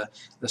all of the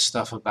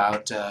stuff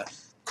about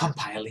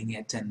compiling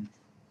it and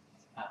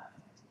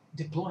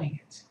deploying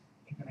it.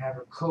 You're going to have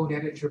a code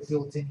editor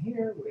built in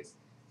here with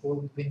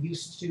what we've been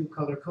used to,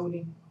 color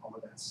coding, all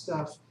of that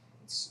stuff.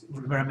 It's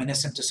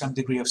reminiscent to some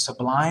degree of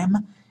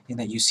Sublime in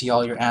that you see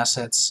all your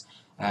assets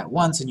at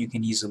once and you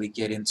can easily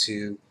get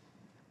into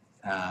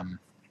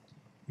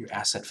your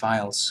asset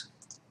files.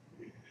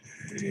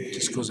 It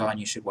just goes on,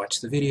 you should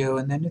watch the video,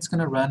 and then it's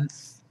going to run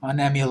on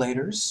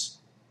emulators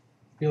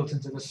built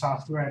into the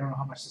software. I don't know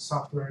how much the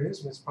software is,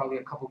 but it's probably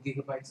a couple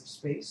gigabytes of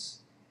space.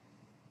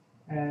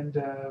 And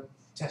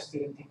test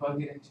it and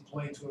debug it and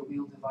deploy it to a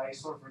real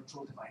device or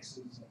virtual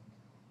devices.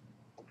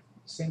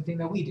 Same thing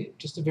that we did,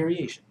 just a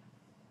variation.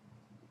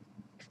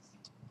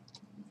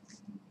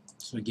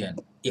 So again,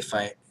 if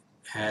I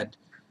had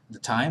the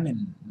time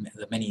and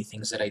the many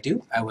things that I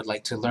do, I would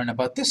like to learn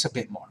about this a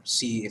bit more,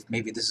 see if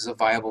maybe this is a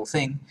viable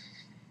thing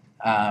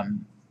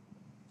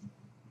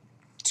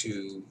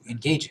to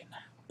engage in.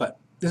 But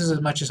this is as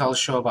much as I'll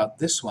show about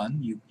this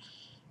one. You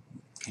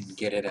can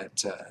get it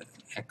at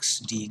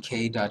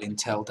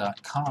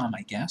xdk.intel.com,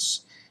 I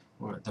guess,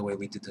 or the way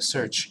we did the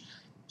search.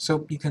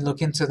 So you can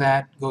look into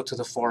that, go to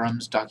the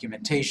forums,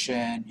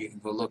 documentation, you can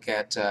go look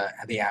at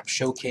the app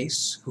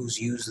showcase, who's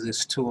used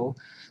this tool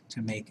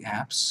to make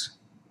apps.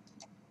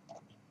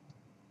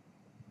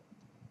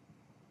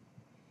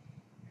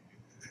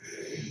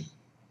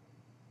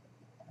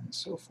 And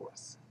so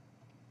forth.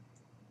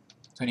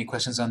 So any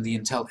questions on the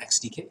Intel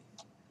XDK?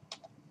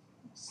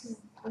 So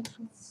which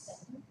one's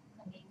better?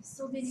 I mean,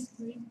 so many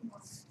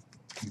frameworks.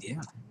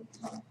 Yeah.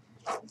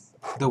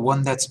 The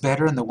one that's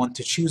better and the one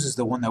to choose is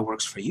the one that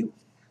works for you.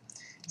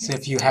 So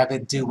if you have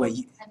it do what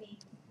you... I mean,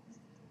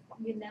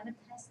 you never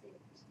tested it.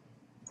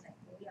 Like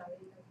we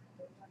already know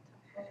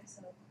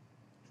so.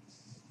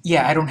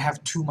 Yeah, I don't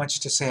have too much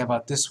to say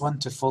about this one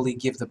to fully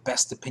give the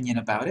best opinion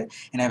about it,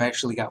 and I've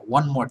actually got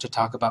one more to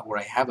talk about where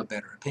I have a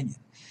better opinion.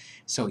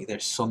 So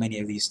there's so many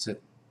of these to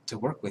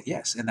work with,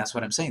 yes, and that's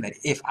what I'm saying, that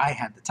if I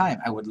had the time,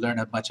 I would learn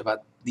as much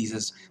about these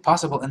as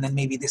possible, and then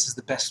maybe this is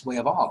the best way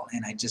of all,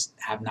 and I just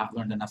have not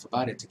learned enough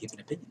about it to give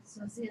an opinion.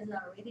 So this is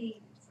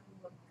already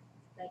framework,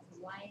 like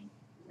why,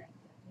 like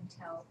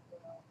Intel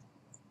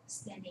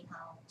standing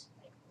out,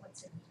 like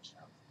what's the niche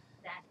of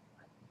that,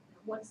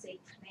 what's they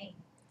claim?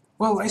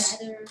 Well, Better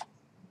than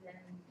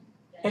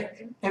the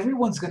other?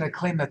 Everyone's going to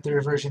claim that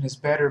their version is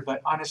better,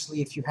 but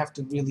honestly, if you have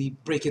to really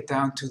break it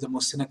down to the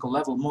most cynical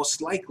level,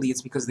 most likely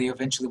it's because they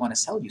eventually want to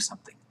sell you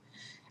something.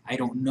 I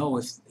don't know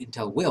if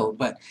Intel will,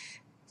 but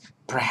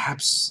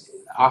perhaps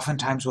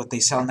oftentimes what they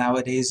sell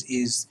nowadays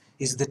is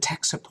the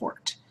tech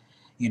support.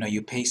 You know,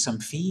 you pay some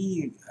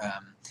fee,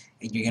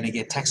 and you're going to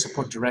get tech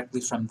support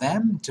directly from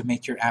them to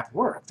make your app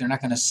work. They're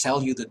not going to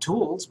sell you the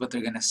tools, but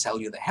they're going to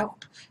sell you the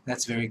help.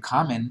 That's very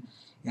common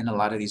in a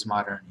lot of these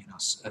modern,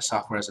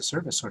 software as a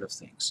service sort of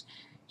things.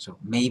 So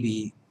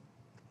maybe,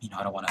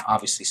 I don't want to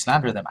obviously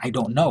slander them. I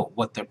don't know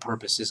what their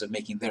purpose is of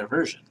making their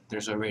version.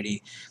 There's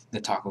already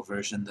the Taco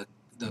version,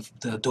 the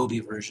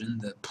Adobe version,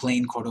 the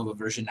plain Cordova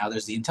version. Now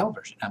there's the Intel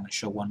version. I'm going to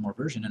show one more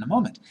version in a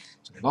moment.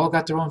 So they've all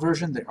got their own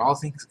version. They all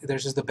think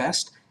theirs is the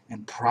best,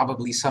 and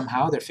probably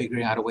somehow they're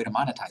figuring out a way to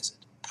monetize it.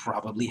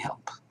 Probably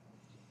help.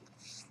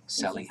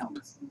 Selling help.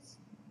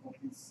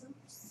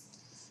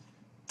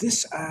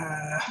 This,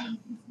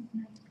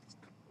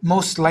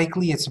 most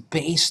likely it's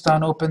based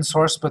on open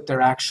source, but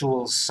their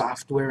actual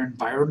software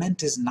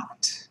environment is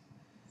not.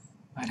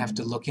 I'd have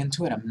to look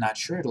into it. I'm not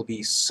sure. It'll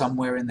be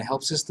somewhere in the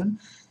help system.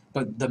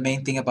 But the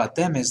main thing about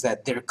them is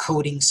that their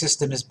coding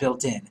system is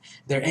built in.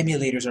 Their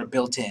emulators are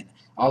built in.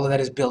 All of that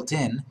is built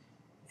in,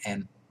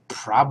 and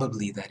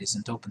probably that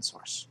isn't open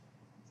source.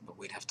 But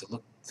we'd have to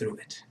look through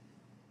it.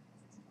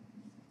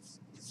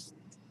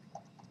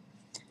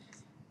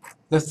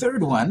 The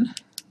third one,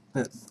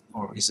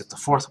 or is it the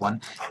fourth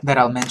one, that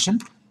I'll mention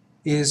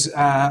is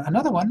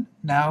another one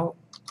now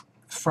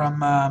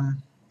from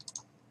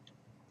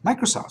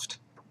Microsoft,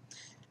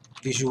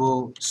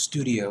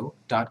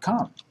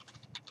 visualstudio.com.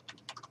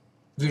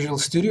 Visual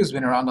Studio has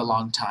been around a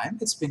long time.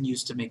 It's been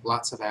used to make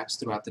lots of apps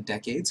throughout the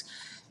decades.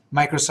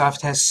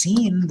 Microsoft has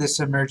seen this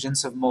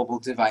emergence of mobile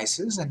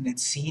devices, and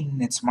it's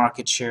seen its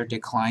market share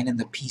decline in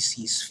the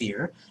PC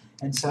sphere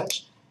and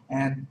such.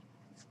 And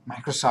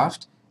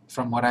Microsoft,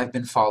 from what I've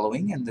been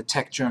following in the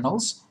tech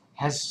journals,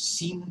 has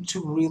seemed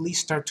to really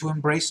start to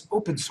embrace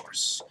open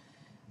source.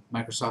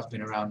 Microsoft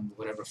been around,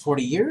 whatever,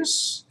 40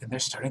 years, and they're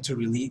starting to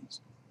really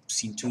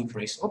seem to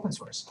embrace open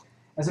source.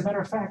 As a matter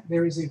of fact,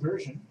 there is a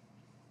version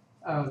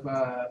of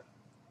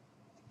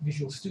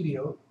Visual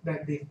Studio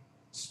that they've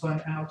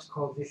spun out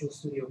called Visual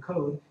Studio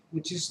Code,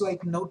 which is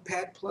like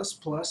Notepad++,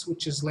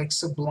 which is like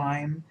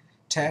Sublime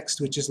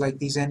Text, which is like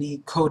these any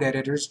code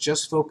editors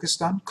just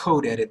focused on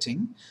code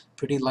editing.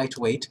 Pretty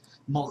lightweight,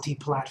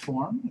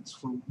 multi-platform. It's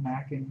for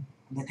Mac and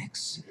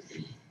Linux.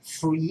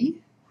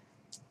 Free.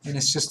 And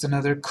it's just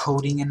another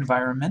coding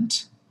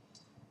environment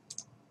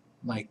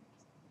like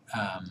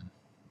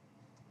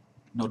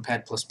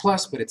Notepad++,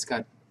 but it's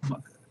got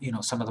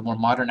some of the more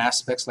modern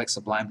aspects like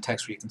Sublime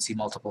Text where you can see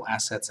multiple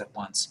assets at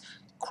once,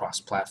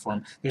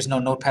 cross-platform. There's no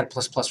Notepad++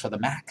 for the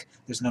Mac.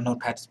 There's no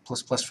Notepad++ for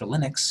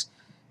Linux,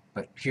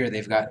 but here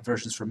they've got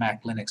versions for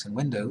Mac, Linux, and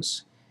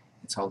Windows.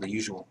 It's all the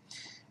usual.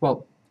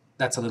 Well,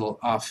 that's a little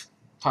off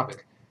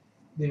topic.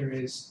 There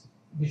is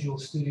Visual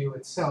Studio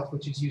itself,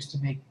 which is used to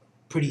make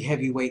pretty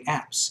heavyweight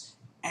apps.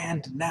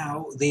 And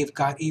now they've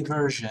got a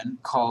version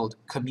called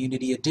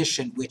Community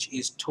Edition, which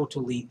is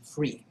totally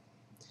free.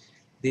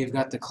 They've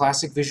got the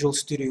classic Visual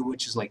Studio,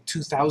 which is like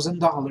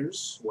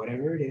 $2,000,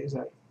 whatever it is.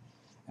 I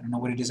don't know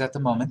what it is at the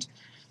moment.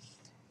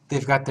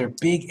 They've got their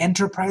big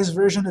enterprise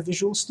version of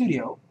Visual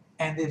Studio,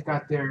 and they've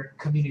got their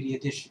Community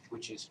Edition,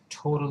 which is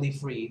totally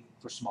free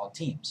for small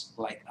teams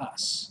like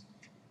us.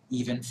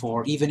 Even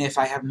if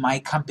I have my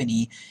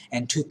company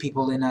and 2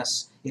 people in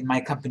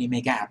my company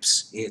make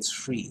apps, it's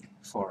free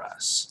for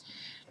us.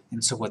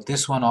 And so what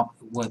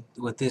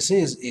this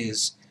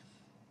is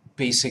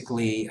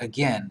basically,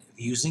 again,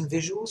 using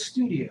Visual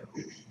Studio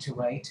to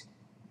write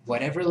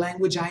whatever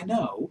language I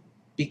know,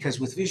 because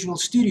with Visual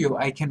Studio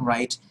I can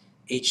write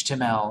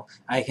HTML,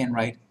 I can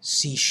write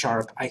C#,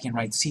 I can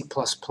write C++,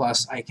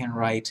 I can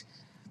write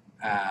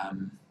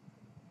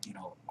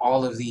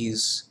all of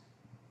these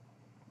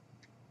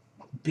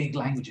big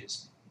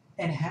languages,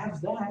 and have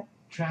that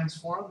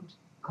transformed,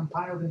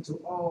 compiled into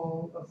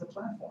all of the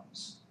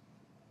platforms.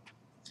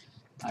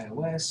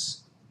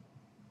 iOS,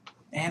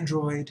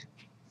 Android,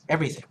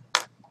 everything.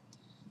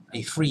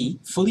 A free,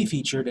 fully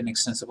featured and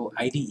extensible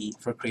IDE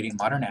for creating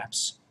modern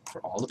apps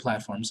for all the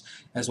platforms,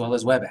 as well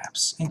as web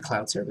apps and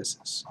cloud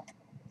services.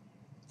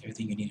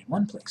 Everything you need in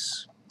one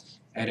place.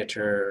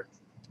 Editor,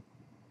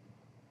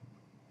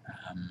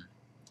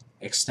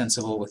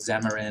 extensible with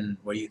Xamarin,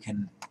 where you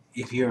can,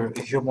 if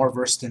you're more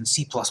versed in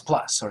C++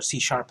 or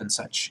C# and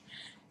such,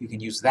 you can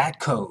use that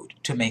code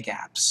to make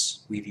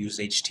apps. We've used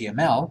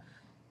HTML,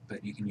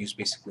 but you can use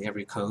basically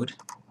every code.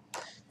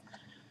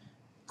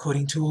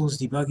 Coding tools,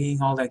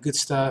 debugging, all that good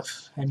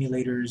stuff,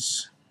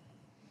 emulators,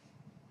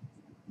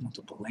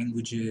 multiple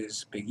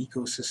languages, big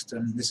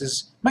ecosystem. This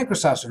is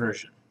Microsoft's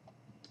version.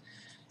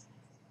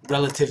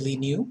 Relatively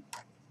new,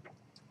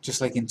 just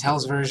like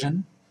Intel's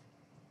version,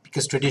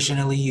 because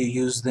traditionally you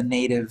use the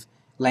native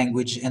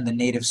language and the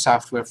native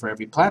software for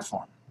every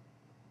platform.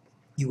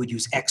 You would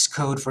use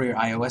Xcode for your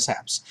iOS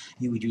apps.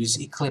 You would use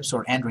Eclipse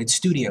or Android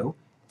Studio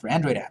for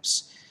Android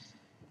apps.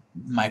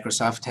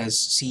 Microsoft has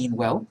seen,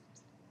 well,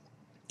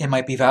 it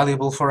might be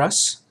valuable for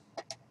us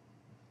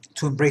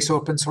to embrace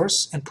open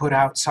source and put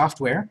out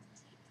software.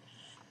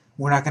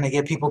 We're not going to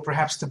get people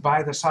perhaps to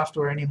buy the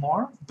software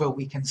anymore, but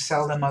we can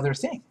sell them other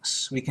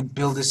things. We can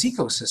build this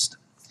ecosystem.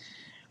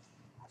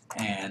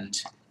 And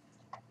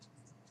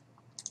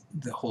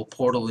the whole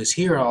portal is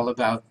here all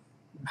about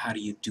how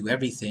do you do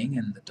everything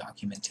and the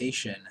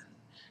documentation and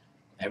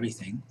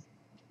everything.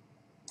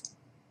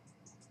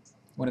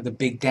 One of the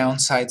big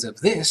downsides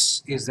of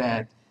this is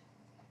that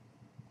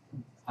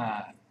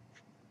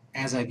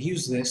as I've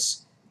used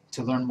this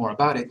to learn more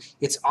about it,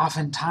 it's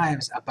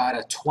oftentimes about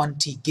a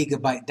 20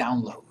 gigabyte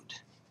download.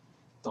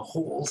 The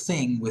whole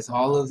thing with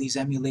all of these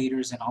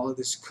emulators and all of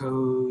this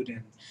code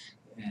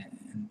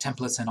and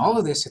templates and all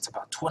of this, it's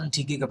about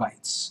 20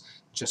 gigabytes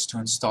just to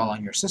install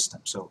on your system.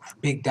 So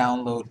big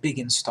download, big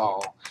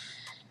install.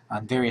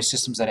 On various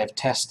systems that I've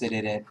tested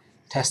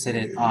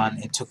it on,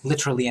 it took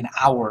literally an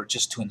hour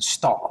just to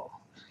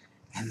install.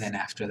 And then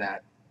after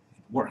that,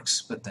 it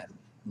works. But then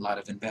a lot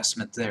of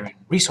investment there in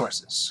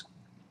resources.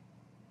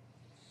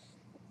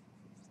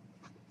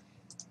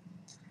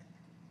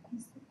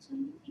 Is the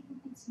 20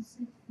 gigabytes you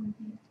said for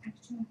the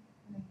actual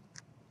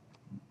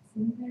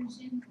full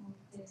version of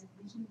the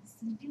Visual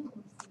Studio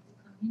or for the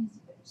community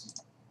version?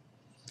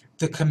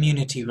 The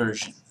community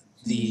version.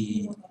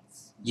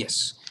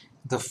 Yes,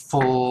 the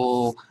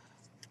full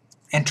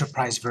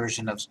enterprise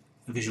version of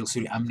Visual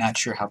Studio. I'm not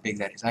sure how big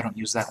that is. I don't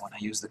use that one. I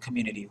use the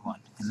community one,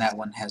 and that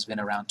one has been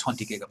around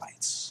 20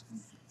 gigabytes.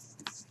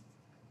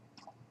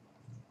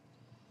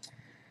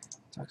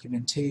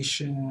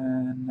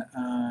 Documentation.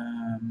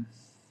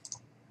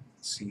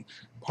 Let's see.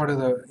 Part of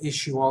the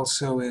issue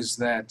also is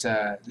that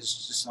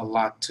there's just a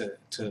lot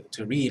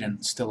to read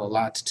and still a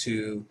lot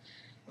to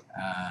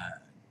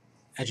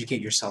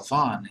educate yourself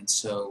on, and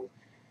so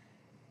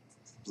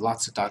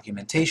lots of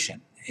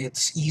documentation.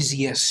 It's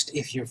easiest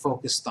if you're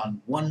focused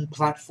on one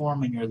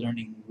platform and you're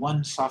learning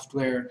one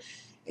software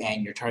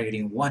and you're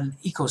targeting one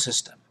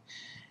ecosystem.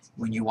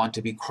 When you want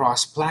to be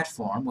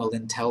cross-platform, well,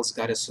 Intel's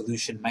got a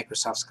solution,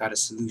 Microsoft's got a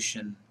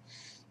solution.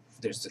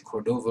 There's the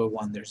Cordova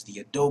one, there's the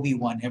Adobe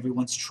one.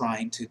 Everyone's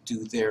trying to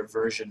do their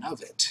version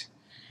of it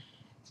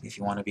if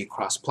you want to be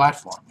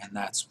cross-platform, and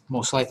that's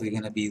most likely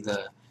going to be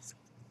the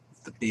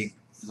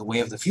way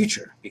of the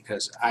future,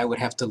 because I would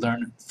have to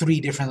learn 3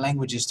 different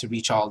languages to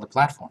reach all the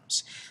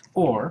platforms,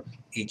 or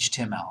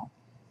HTML,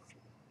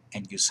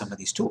 and use some of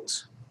these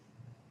tools.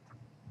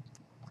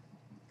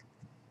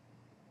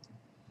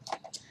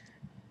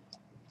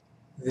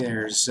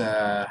 There's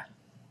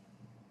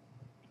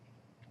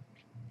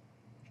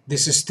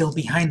this is still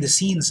behind the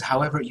scenes,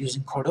 however,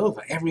 using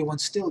Cordova.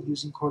 Everyone's still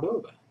using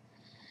Cordova.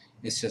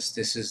 It's just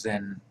this is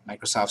then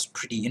Microsoft's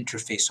pretty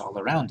interface all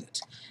around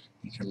it.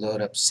 You can load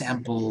up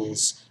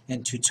samples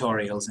and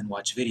tutorials and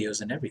watch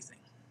videos and everything.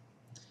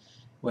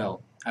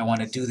 Well, I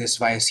want to do this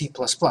via C++.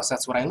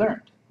 That's what I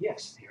learned.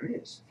 Yes, here it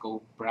is.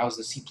 Go browse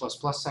the C++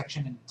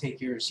 section and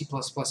take your C++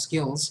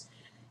 skills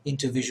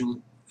into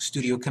Visual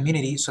Studio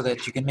Community so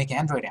that you can make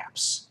Android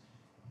apps,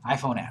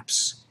 iPhone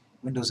apps,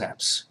 Windows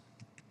apps.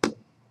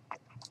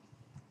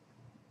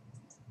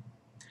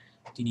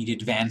 Do you need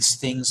advanced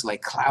things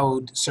like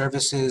cloud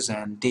services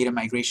and data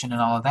migration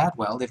and all of that?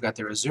 Well, they've got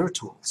their Azure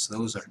tools.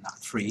 Those are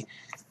not free.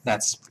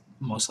 That's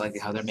most likely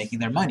how they're making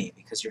their money,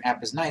 because your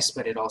app is nice,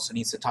 but it also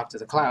needs to talk to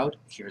the cloud.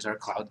 Here's our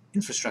cloud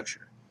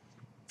infrastructure.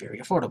 Very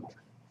affordable.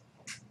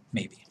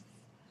 Maybe.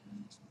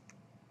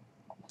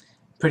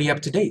 Pretty up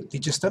to date. They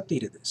just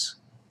updated this.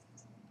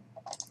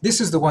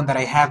 This is the one that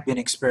I have been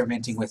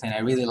experimenting with, and I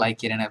really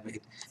like it, and I've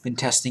been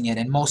testing it,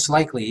 and most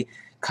likely,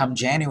 come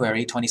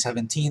January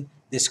 2017,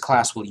 this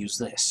class will use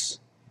this.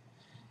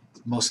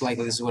 Most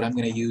likely this is what I'm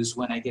going to use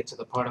when I get to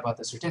the part about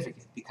the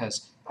certificate,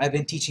 because I've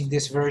been teaching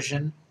this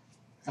version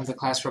of the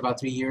class for about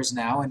 3 years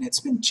now, and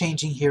it's been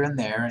changing here and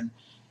there,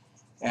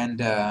 and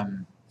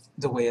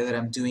the way that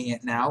I'm doing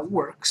it now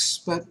works,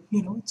 but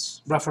you know,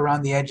 it's rough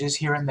around the edges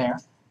here and there,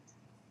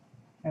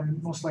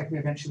 and most likely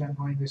eventually I'm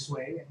going this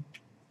way, and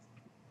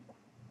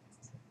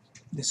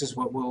this is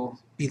what will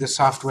be the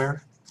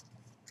software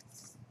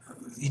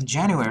in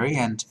January,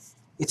 and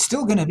it's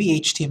still going to be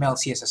HTML,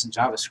 CSS, and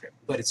JavaScript,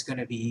 but it's going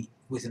to be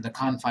within the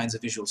confines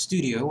of Visual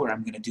Studio, where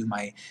I'm going to do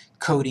my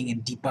coding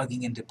and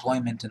debugging and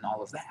deployment and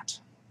all of that.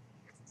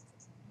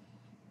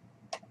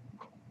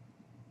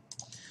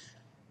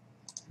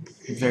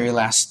 Very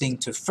last thing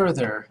to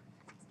further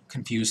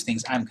confuse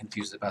things, I'm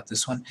confused about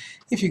this one.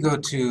 If you go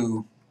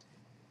to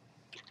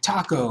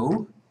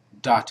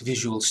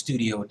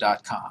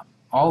taco.visualstudio.com,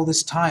 all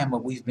this time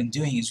what we've been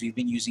doing is we've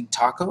been using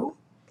Taco,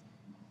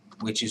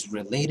 which is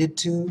related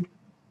to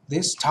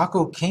this.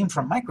 Taco came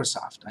from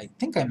Microsoft. I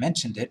think I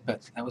mentioned it,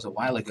 but that was a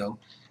while ago.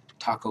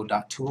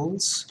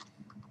 Taco.tools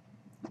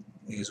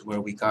is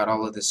where we got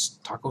all of this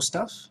Taco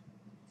stuff.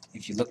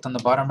 If you looked on the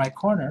bottom right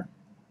corner,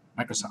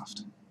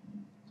 Microsoft.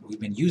 So we've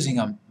been using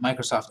a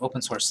Microsoft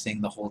open source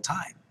thing the whole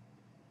time.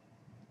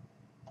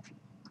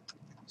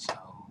 So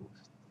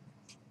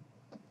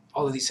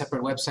all of these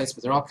separate websites,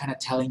 but they're all kind of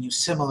telling you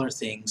similar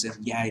things,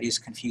 and yeah, it is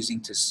confusing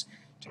to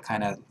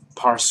kind of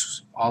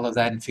parse all of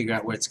that and figure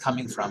out where it's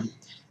coming from,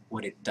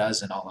 what it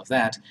does and all of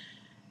that.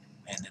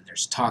 And then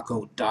there's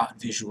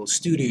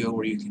taco.visualstudio,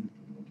 where you can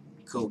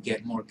go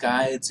get more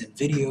guides and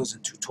videos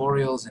and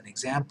tutorials and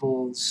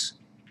examples.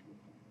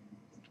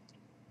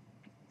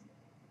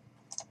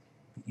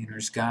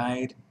 Beginner's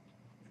Guide.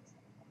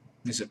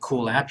 There's a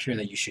cool app here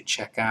that you should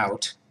check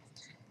out,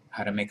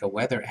 how to make a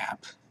weather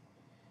app,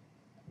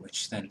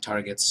 which then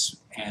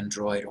targets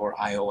Android or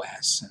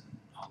iOS and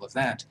all of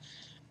that.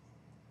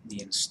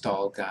 The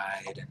install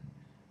guide,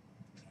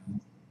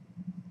 and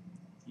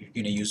you're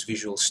going to use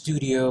Visual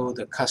Studio,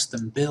 the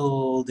custom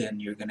build,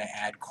 and you're going to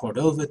add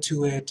Cordova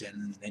to it,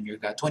 and then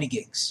you've got 20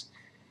 gigs.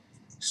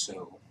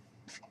 So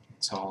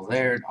it's all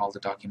there, all the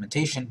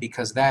documentation,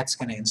 because that's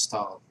going to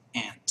install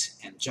Ant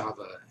and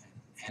Java and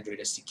Android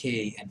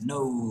SDK and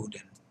Node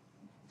and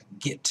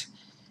Git,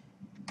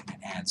 and it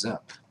adds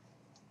up.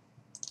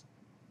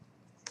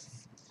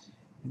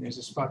 And there's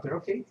a spot there,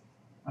 okay,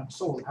 I'm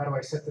sold. How do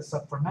I set this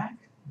up for Mac?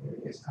 There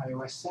it is,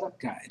 iOS Setup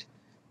Guide.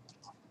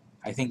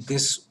 I think the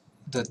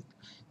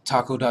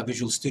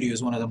Taco.visualstudio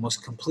is one of the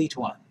most complete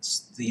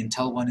ones. The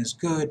Intel one is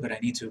good, but I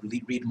need to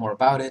read more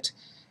about it.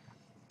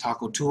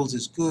 Taco Tools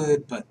is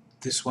good, but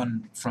this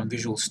one from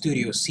Visual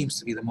Studio seems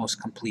to be the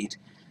most complete,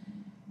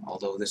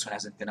 although this one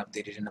hasn't been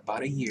updated in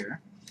about a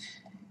year.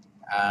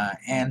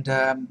 And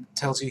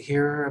tells you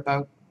here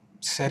about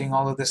setting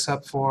all of this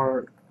up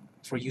for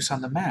use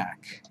on the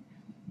Mac.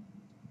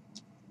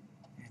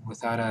 And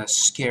without a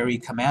scary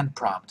command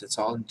prompt, it's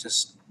all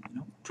just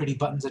pretty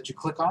buttons that you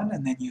click on,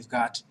 and then you've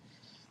got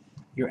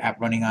your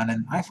app running on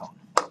an iPhone.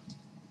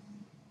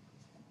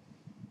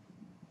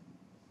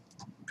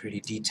 Pretty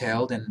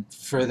detailed and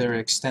further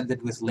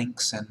extended with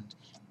links, and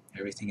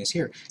everything is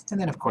here.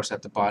 And then of course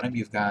at the bottom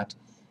you've got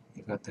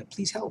the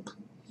please help,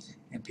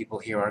 and people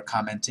here are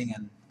commenting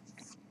and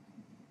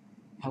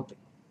helping.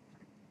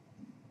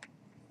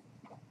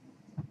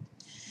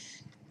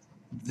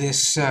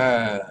 This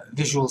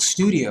Visual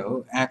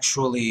Studio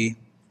actually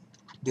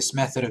this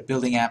method of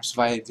building apps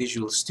via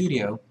Visual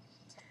Studio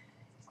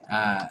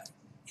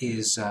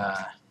is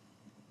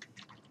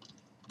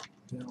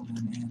build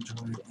an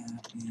Android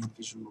app in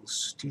Visual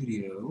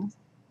Studio.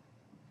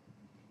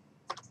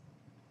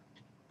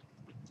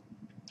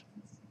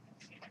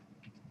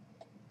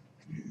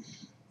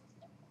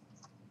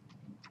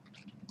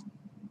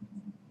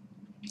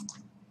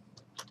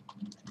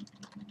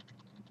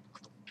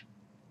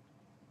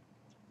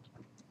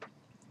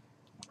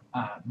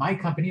 My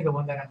company, the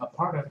one that I'm a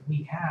part of,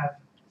 we have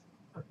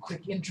a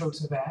quick intro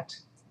to that.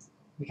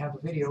 We have a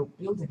video,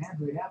 build an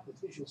Android app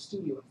with Visual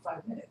Studio in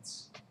 5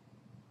 minutes.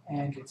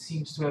 And it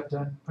seems to have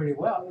done pretty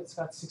well. It's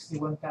got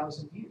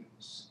 61,000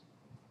 views.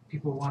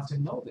 People want to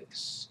know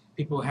this.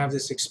 People have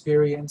this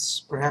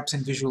experience perhaps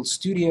in Visual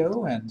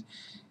Studio, and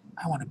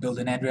I want to build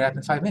an Android app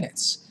in 5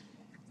 minutes.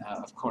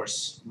 Of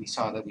course, we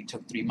saw that we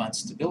took 3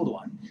 months to build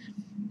one.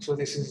 So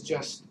this is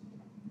just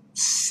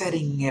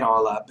setting it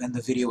all up, and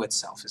the video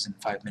itself is in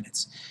 5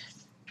 minutes.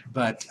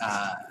 But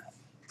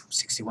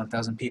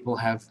 61,000 people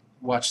have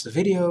watched the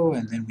video,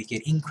 and then we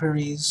get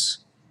inquiries.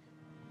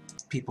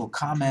 People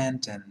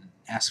comment and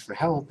ask for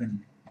help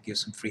and give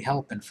some free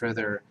help and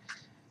further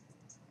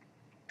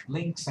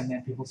links, and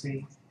then people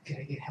say, can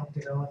I get help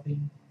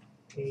developing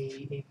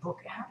a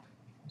book app?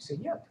 We say,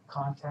 yep,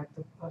 contact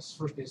us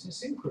for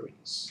business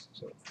inquiries.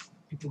 So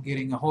people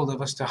getting a hold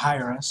of us to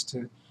hire us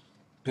to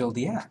build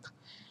the app.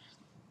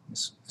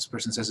 This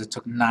person says it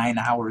took 9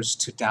 hours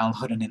to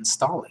download and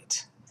install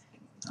it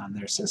on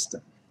their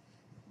system.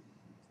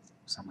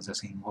 Someone's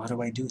asking, what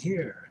do I do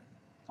here?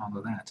 All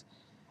of that.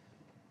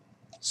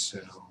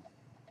 So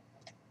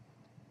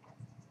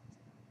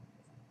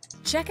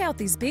check out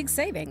these big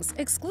savings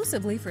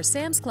exclusively for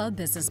Sam's Club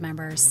business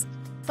members.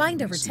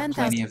 Find over 10,000.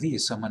 Plenty of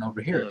these. Someone over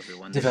here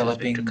Everyone,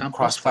 developing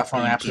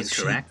cross-platform apps with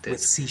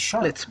C#.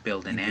 Let's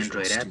build an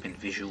Android app in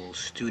Visual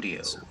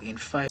Studio. In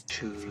 5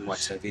 choose.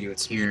 Watch that video.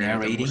 It's me here,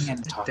 narrating the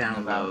and talking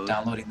about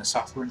downloading the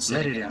software and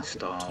let setting it it up.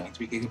 install,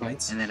 23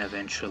 gigabytes. and then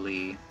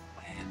eventually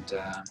And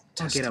I'll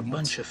testing get a it.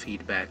 bunch of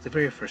feedback. The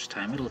very first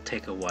time it'll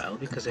take a while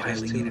because it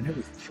has Compiling it to and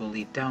everything.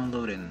 fully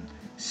download and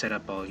set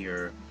up all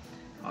your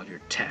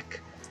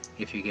tech.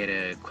 If you get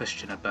a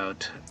question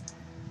about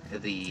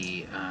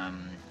the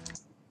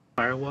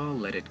firewall,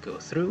 let it go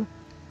through.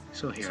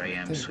 So here I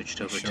am,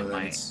 switched over to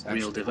my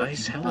real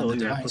device. Hello,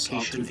 the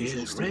application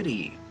is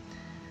ready.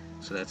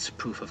 So that's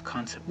proof of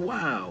concept.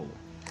 Wow,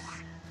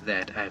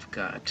 that I've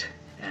got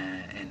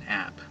an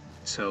app.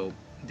 So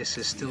this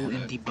is still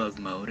in debug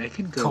mode. I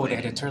can go Code in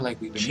editor and like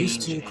we've been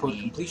used to, change code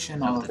any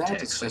completion, of all of the that.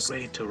 text, It's like just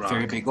ready to rock.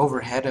 very big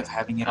overhead of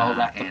having it all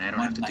wrapped up and I in don't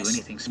one have to do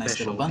anything nice little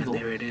special. bundle.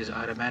 And there it is,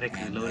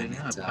 automatically And loading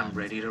then up. it, I'm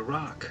ready to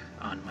rock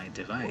on my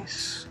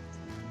device.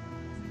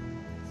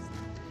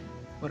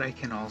 What I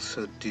can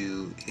also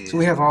do is... So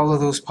we have all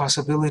of those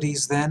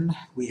possibilities then.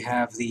 We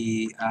have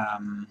the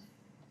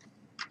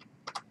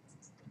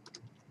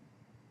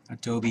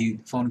Adobe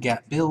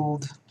PhoneGap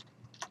build.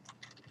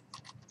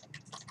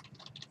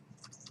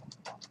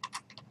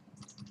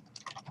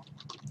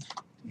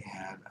 We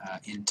have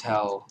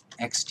Intel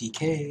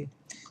XDK.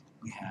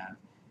 We have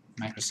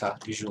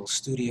Microsoft Visual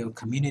Studio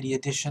Community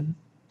Edition.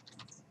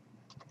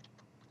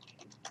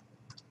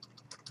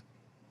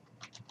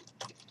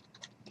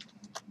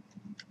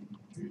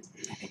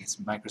 I think it's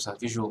Microsoft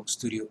Visual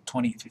Studio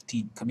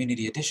 2015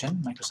 Community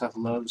Edition. Microsoft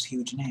loves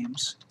huge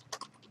names.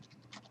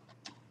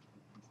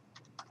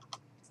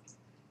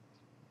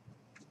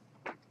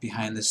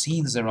 Behind the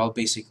scenes, they're all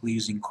basically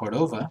using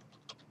Cordova.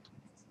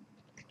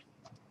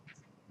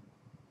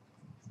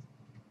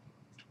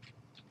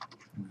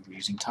 We're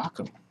using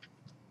Taco.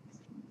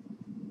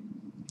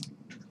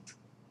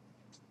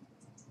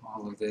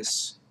 All of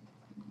this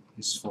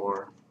is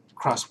for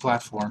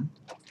cross-platform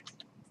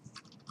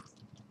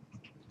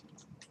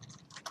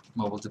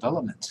mobile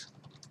development.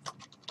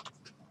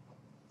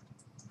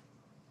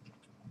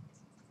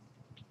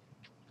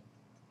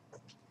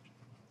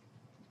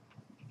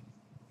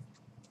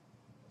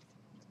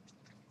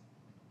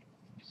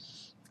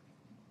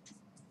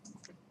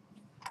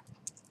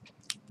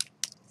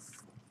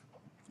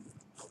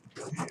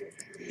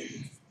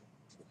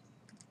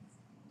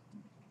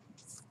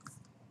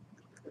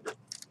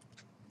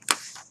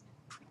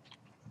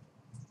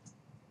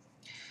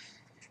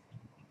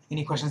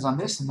 Any questions on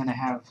this? And then I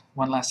have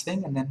one last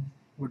thing, and then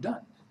we're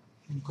done.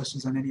 Any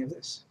questions on any of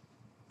this?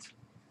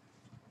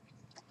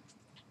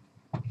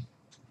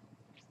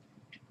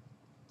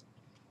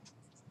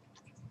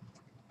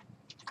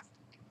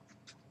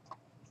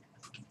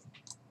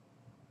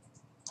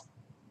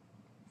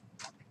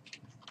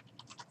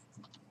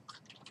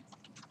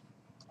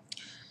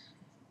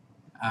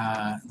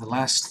 The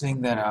last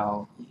thing that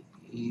I'll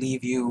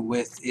leave you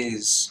with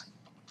is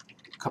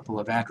a couple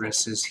of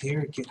addresses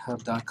here,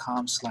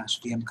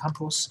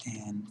 github.com/vmcampos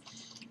and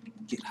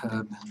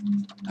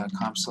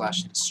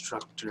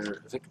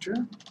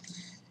github.com/instructorvictor.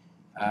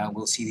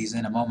 We'll see these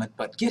in a moment,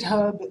 but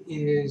GitHub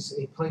is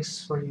a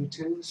place for you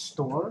to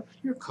store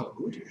your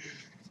code,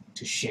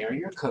 to share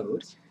your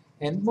code,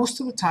 and most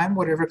of the time,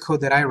 whatever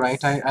code that I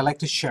write, I like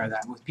to share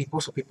that with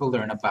people so people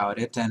learn about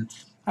it, and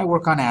I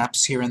work on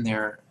apps here and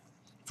there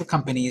for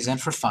companies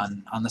and for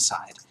fun on the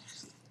side.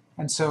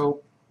 And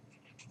so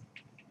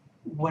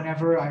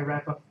whenever I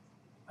wrap up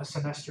a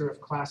semester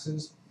of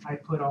classes, I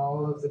put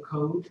all of the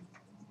code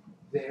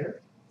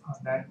there on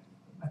that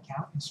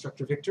account,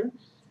 Instructor Victor.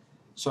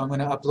 So I'm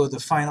going to upload the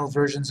final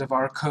versions of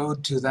our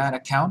code to that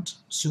account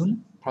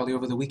soon, probably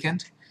over the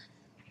weekend.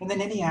 And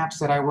then any apps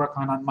that I work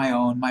on my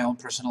own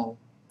personal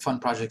fun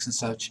projects and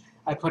such,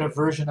 I put a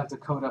version of the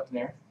code up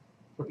there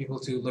for people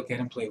to look at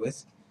and play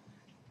with.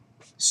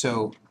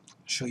 So I'll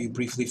show you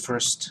briefly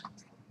first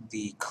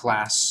the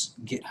class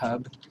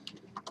GitHub,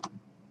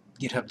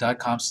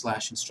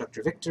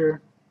 github.com/instructorvictor,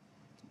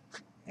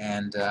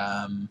 and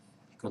go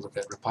look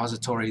at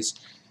repositories.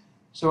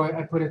 So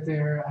I put it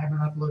there. I haven't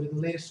uploaded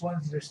the latest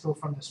ones. They're still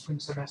from the spring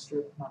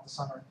semester, not the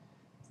summer.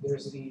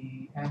 There's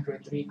the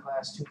Android 3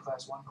 class, 2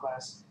 class, 1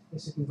 class.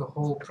 Basically the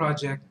whole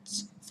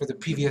project for the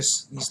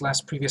these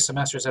last previous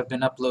semesters have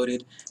been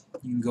uploaded.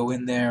 You can go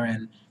in there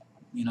and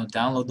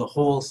download the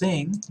whole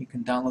thing. You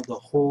can download the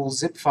whole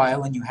zip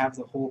file and you have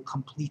the whole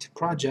complete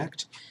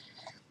project.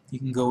 You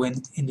can go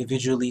in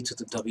individually to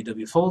the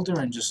www folder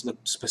and just look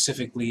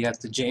specifically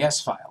at the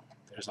JS file.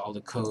 There's all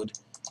the code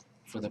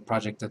for the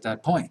project at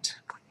that point.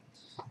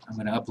 I'm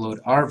going to upload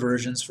our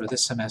versions for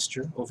this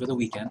semester over the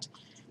weekend.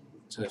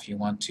 So if you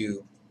want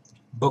to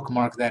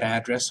bookmark that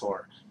address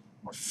or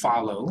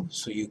follow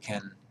so you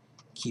can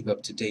keep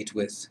up to date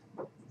with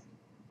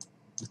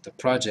the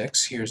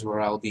projects, here's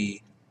where I'll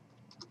be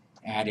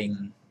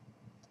adding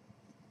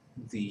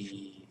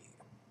the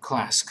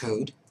class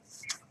code.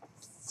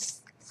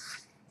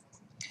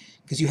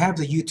 Because you have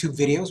the YouTube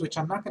videos, which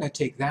I'm not going to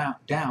take down.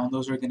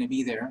 Those are going to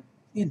be there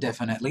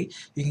indefinitely.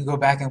 You can go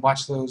back and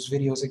watch those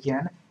videos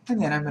again. And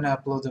then I'm going to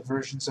upload the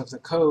versions of the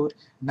code,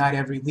 not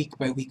every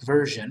week-by-week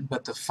version,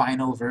 but the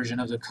final version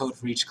of the code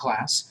for each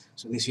class.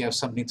 So at least you have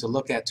something to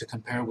look at to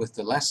compare with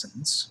the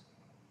lessons.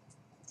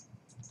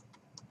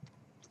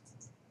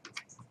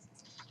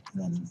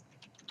 And then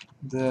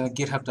the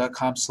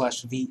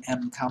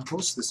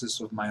github.com/vmcampos. This is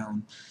of my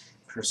own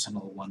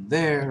personal one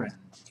there, and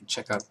you can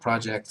check out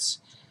projects.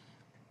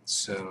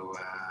 So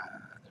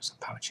there's a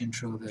pouch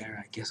intro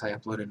there. I guess I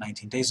uploaded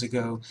 19 days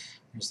ago.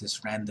 There's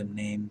this random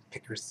name,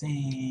 picker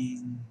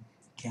thing,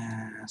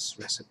 gas,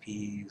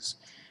 recipes.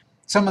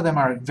 Some of them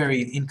are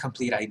very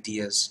incomplete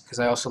ideas, because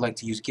I also like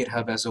to use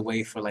GitHub as a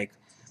way for like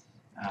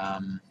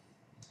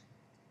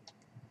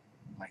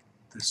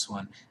this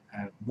one.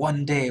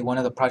 One day, one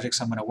of the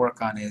projects I'm going to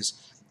work on is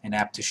an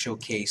app to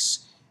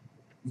showcase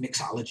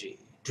mixology,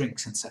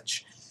 drinks and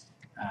such.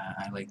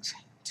 I like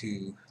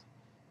to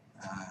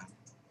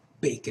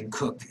bake and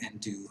cook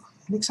and do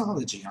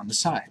mixology on the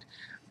side.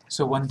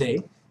 So one day,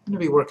 I'm going to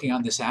be working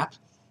on this app,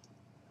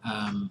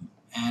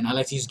 and I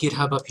like to use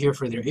GitHub up here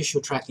for their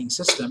issue tracking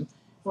system,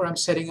 where I'm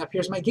setting up,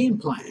 here's my game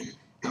plan.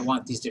 I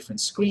want these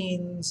different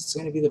screens, it's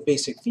going to be the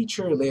basic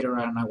feature, later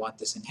on I want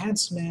this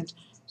enhancement,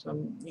 so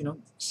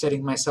I'm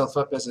setting myself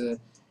up as a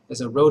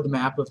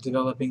roadmap of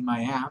developing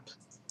my app.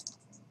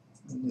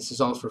 And this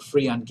is all for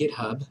free on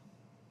GitHub.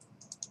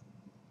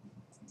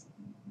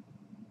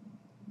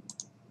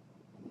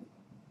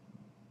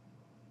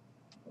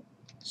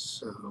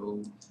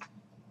 So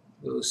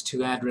those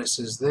two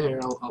addresses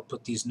there, I'll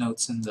put these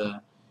notes in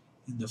the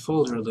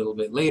folder a little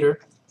bit later,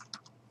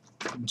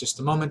 in just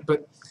a moment.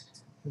 But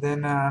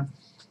then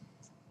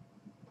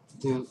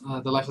the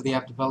life of the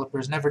app developer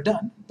is never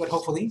done. But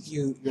hopefully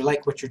you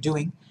like what you're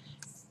doing,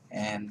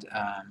 and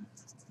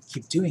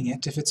keep doing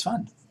it if it's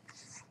fun.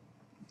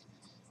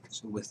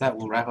 So with that,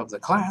 we'll wrap up the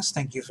class.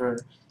 Thank you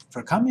for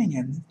coming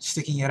and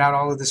sticking it out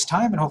all of this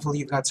time, and hopefully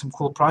you've got some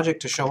cool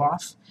project to show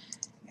off,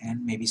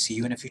 and maybe see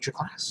you in a future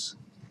class.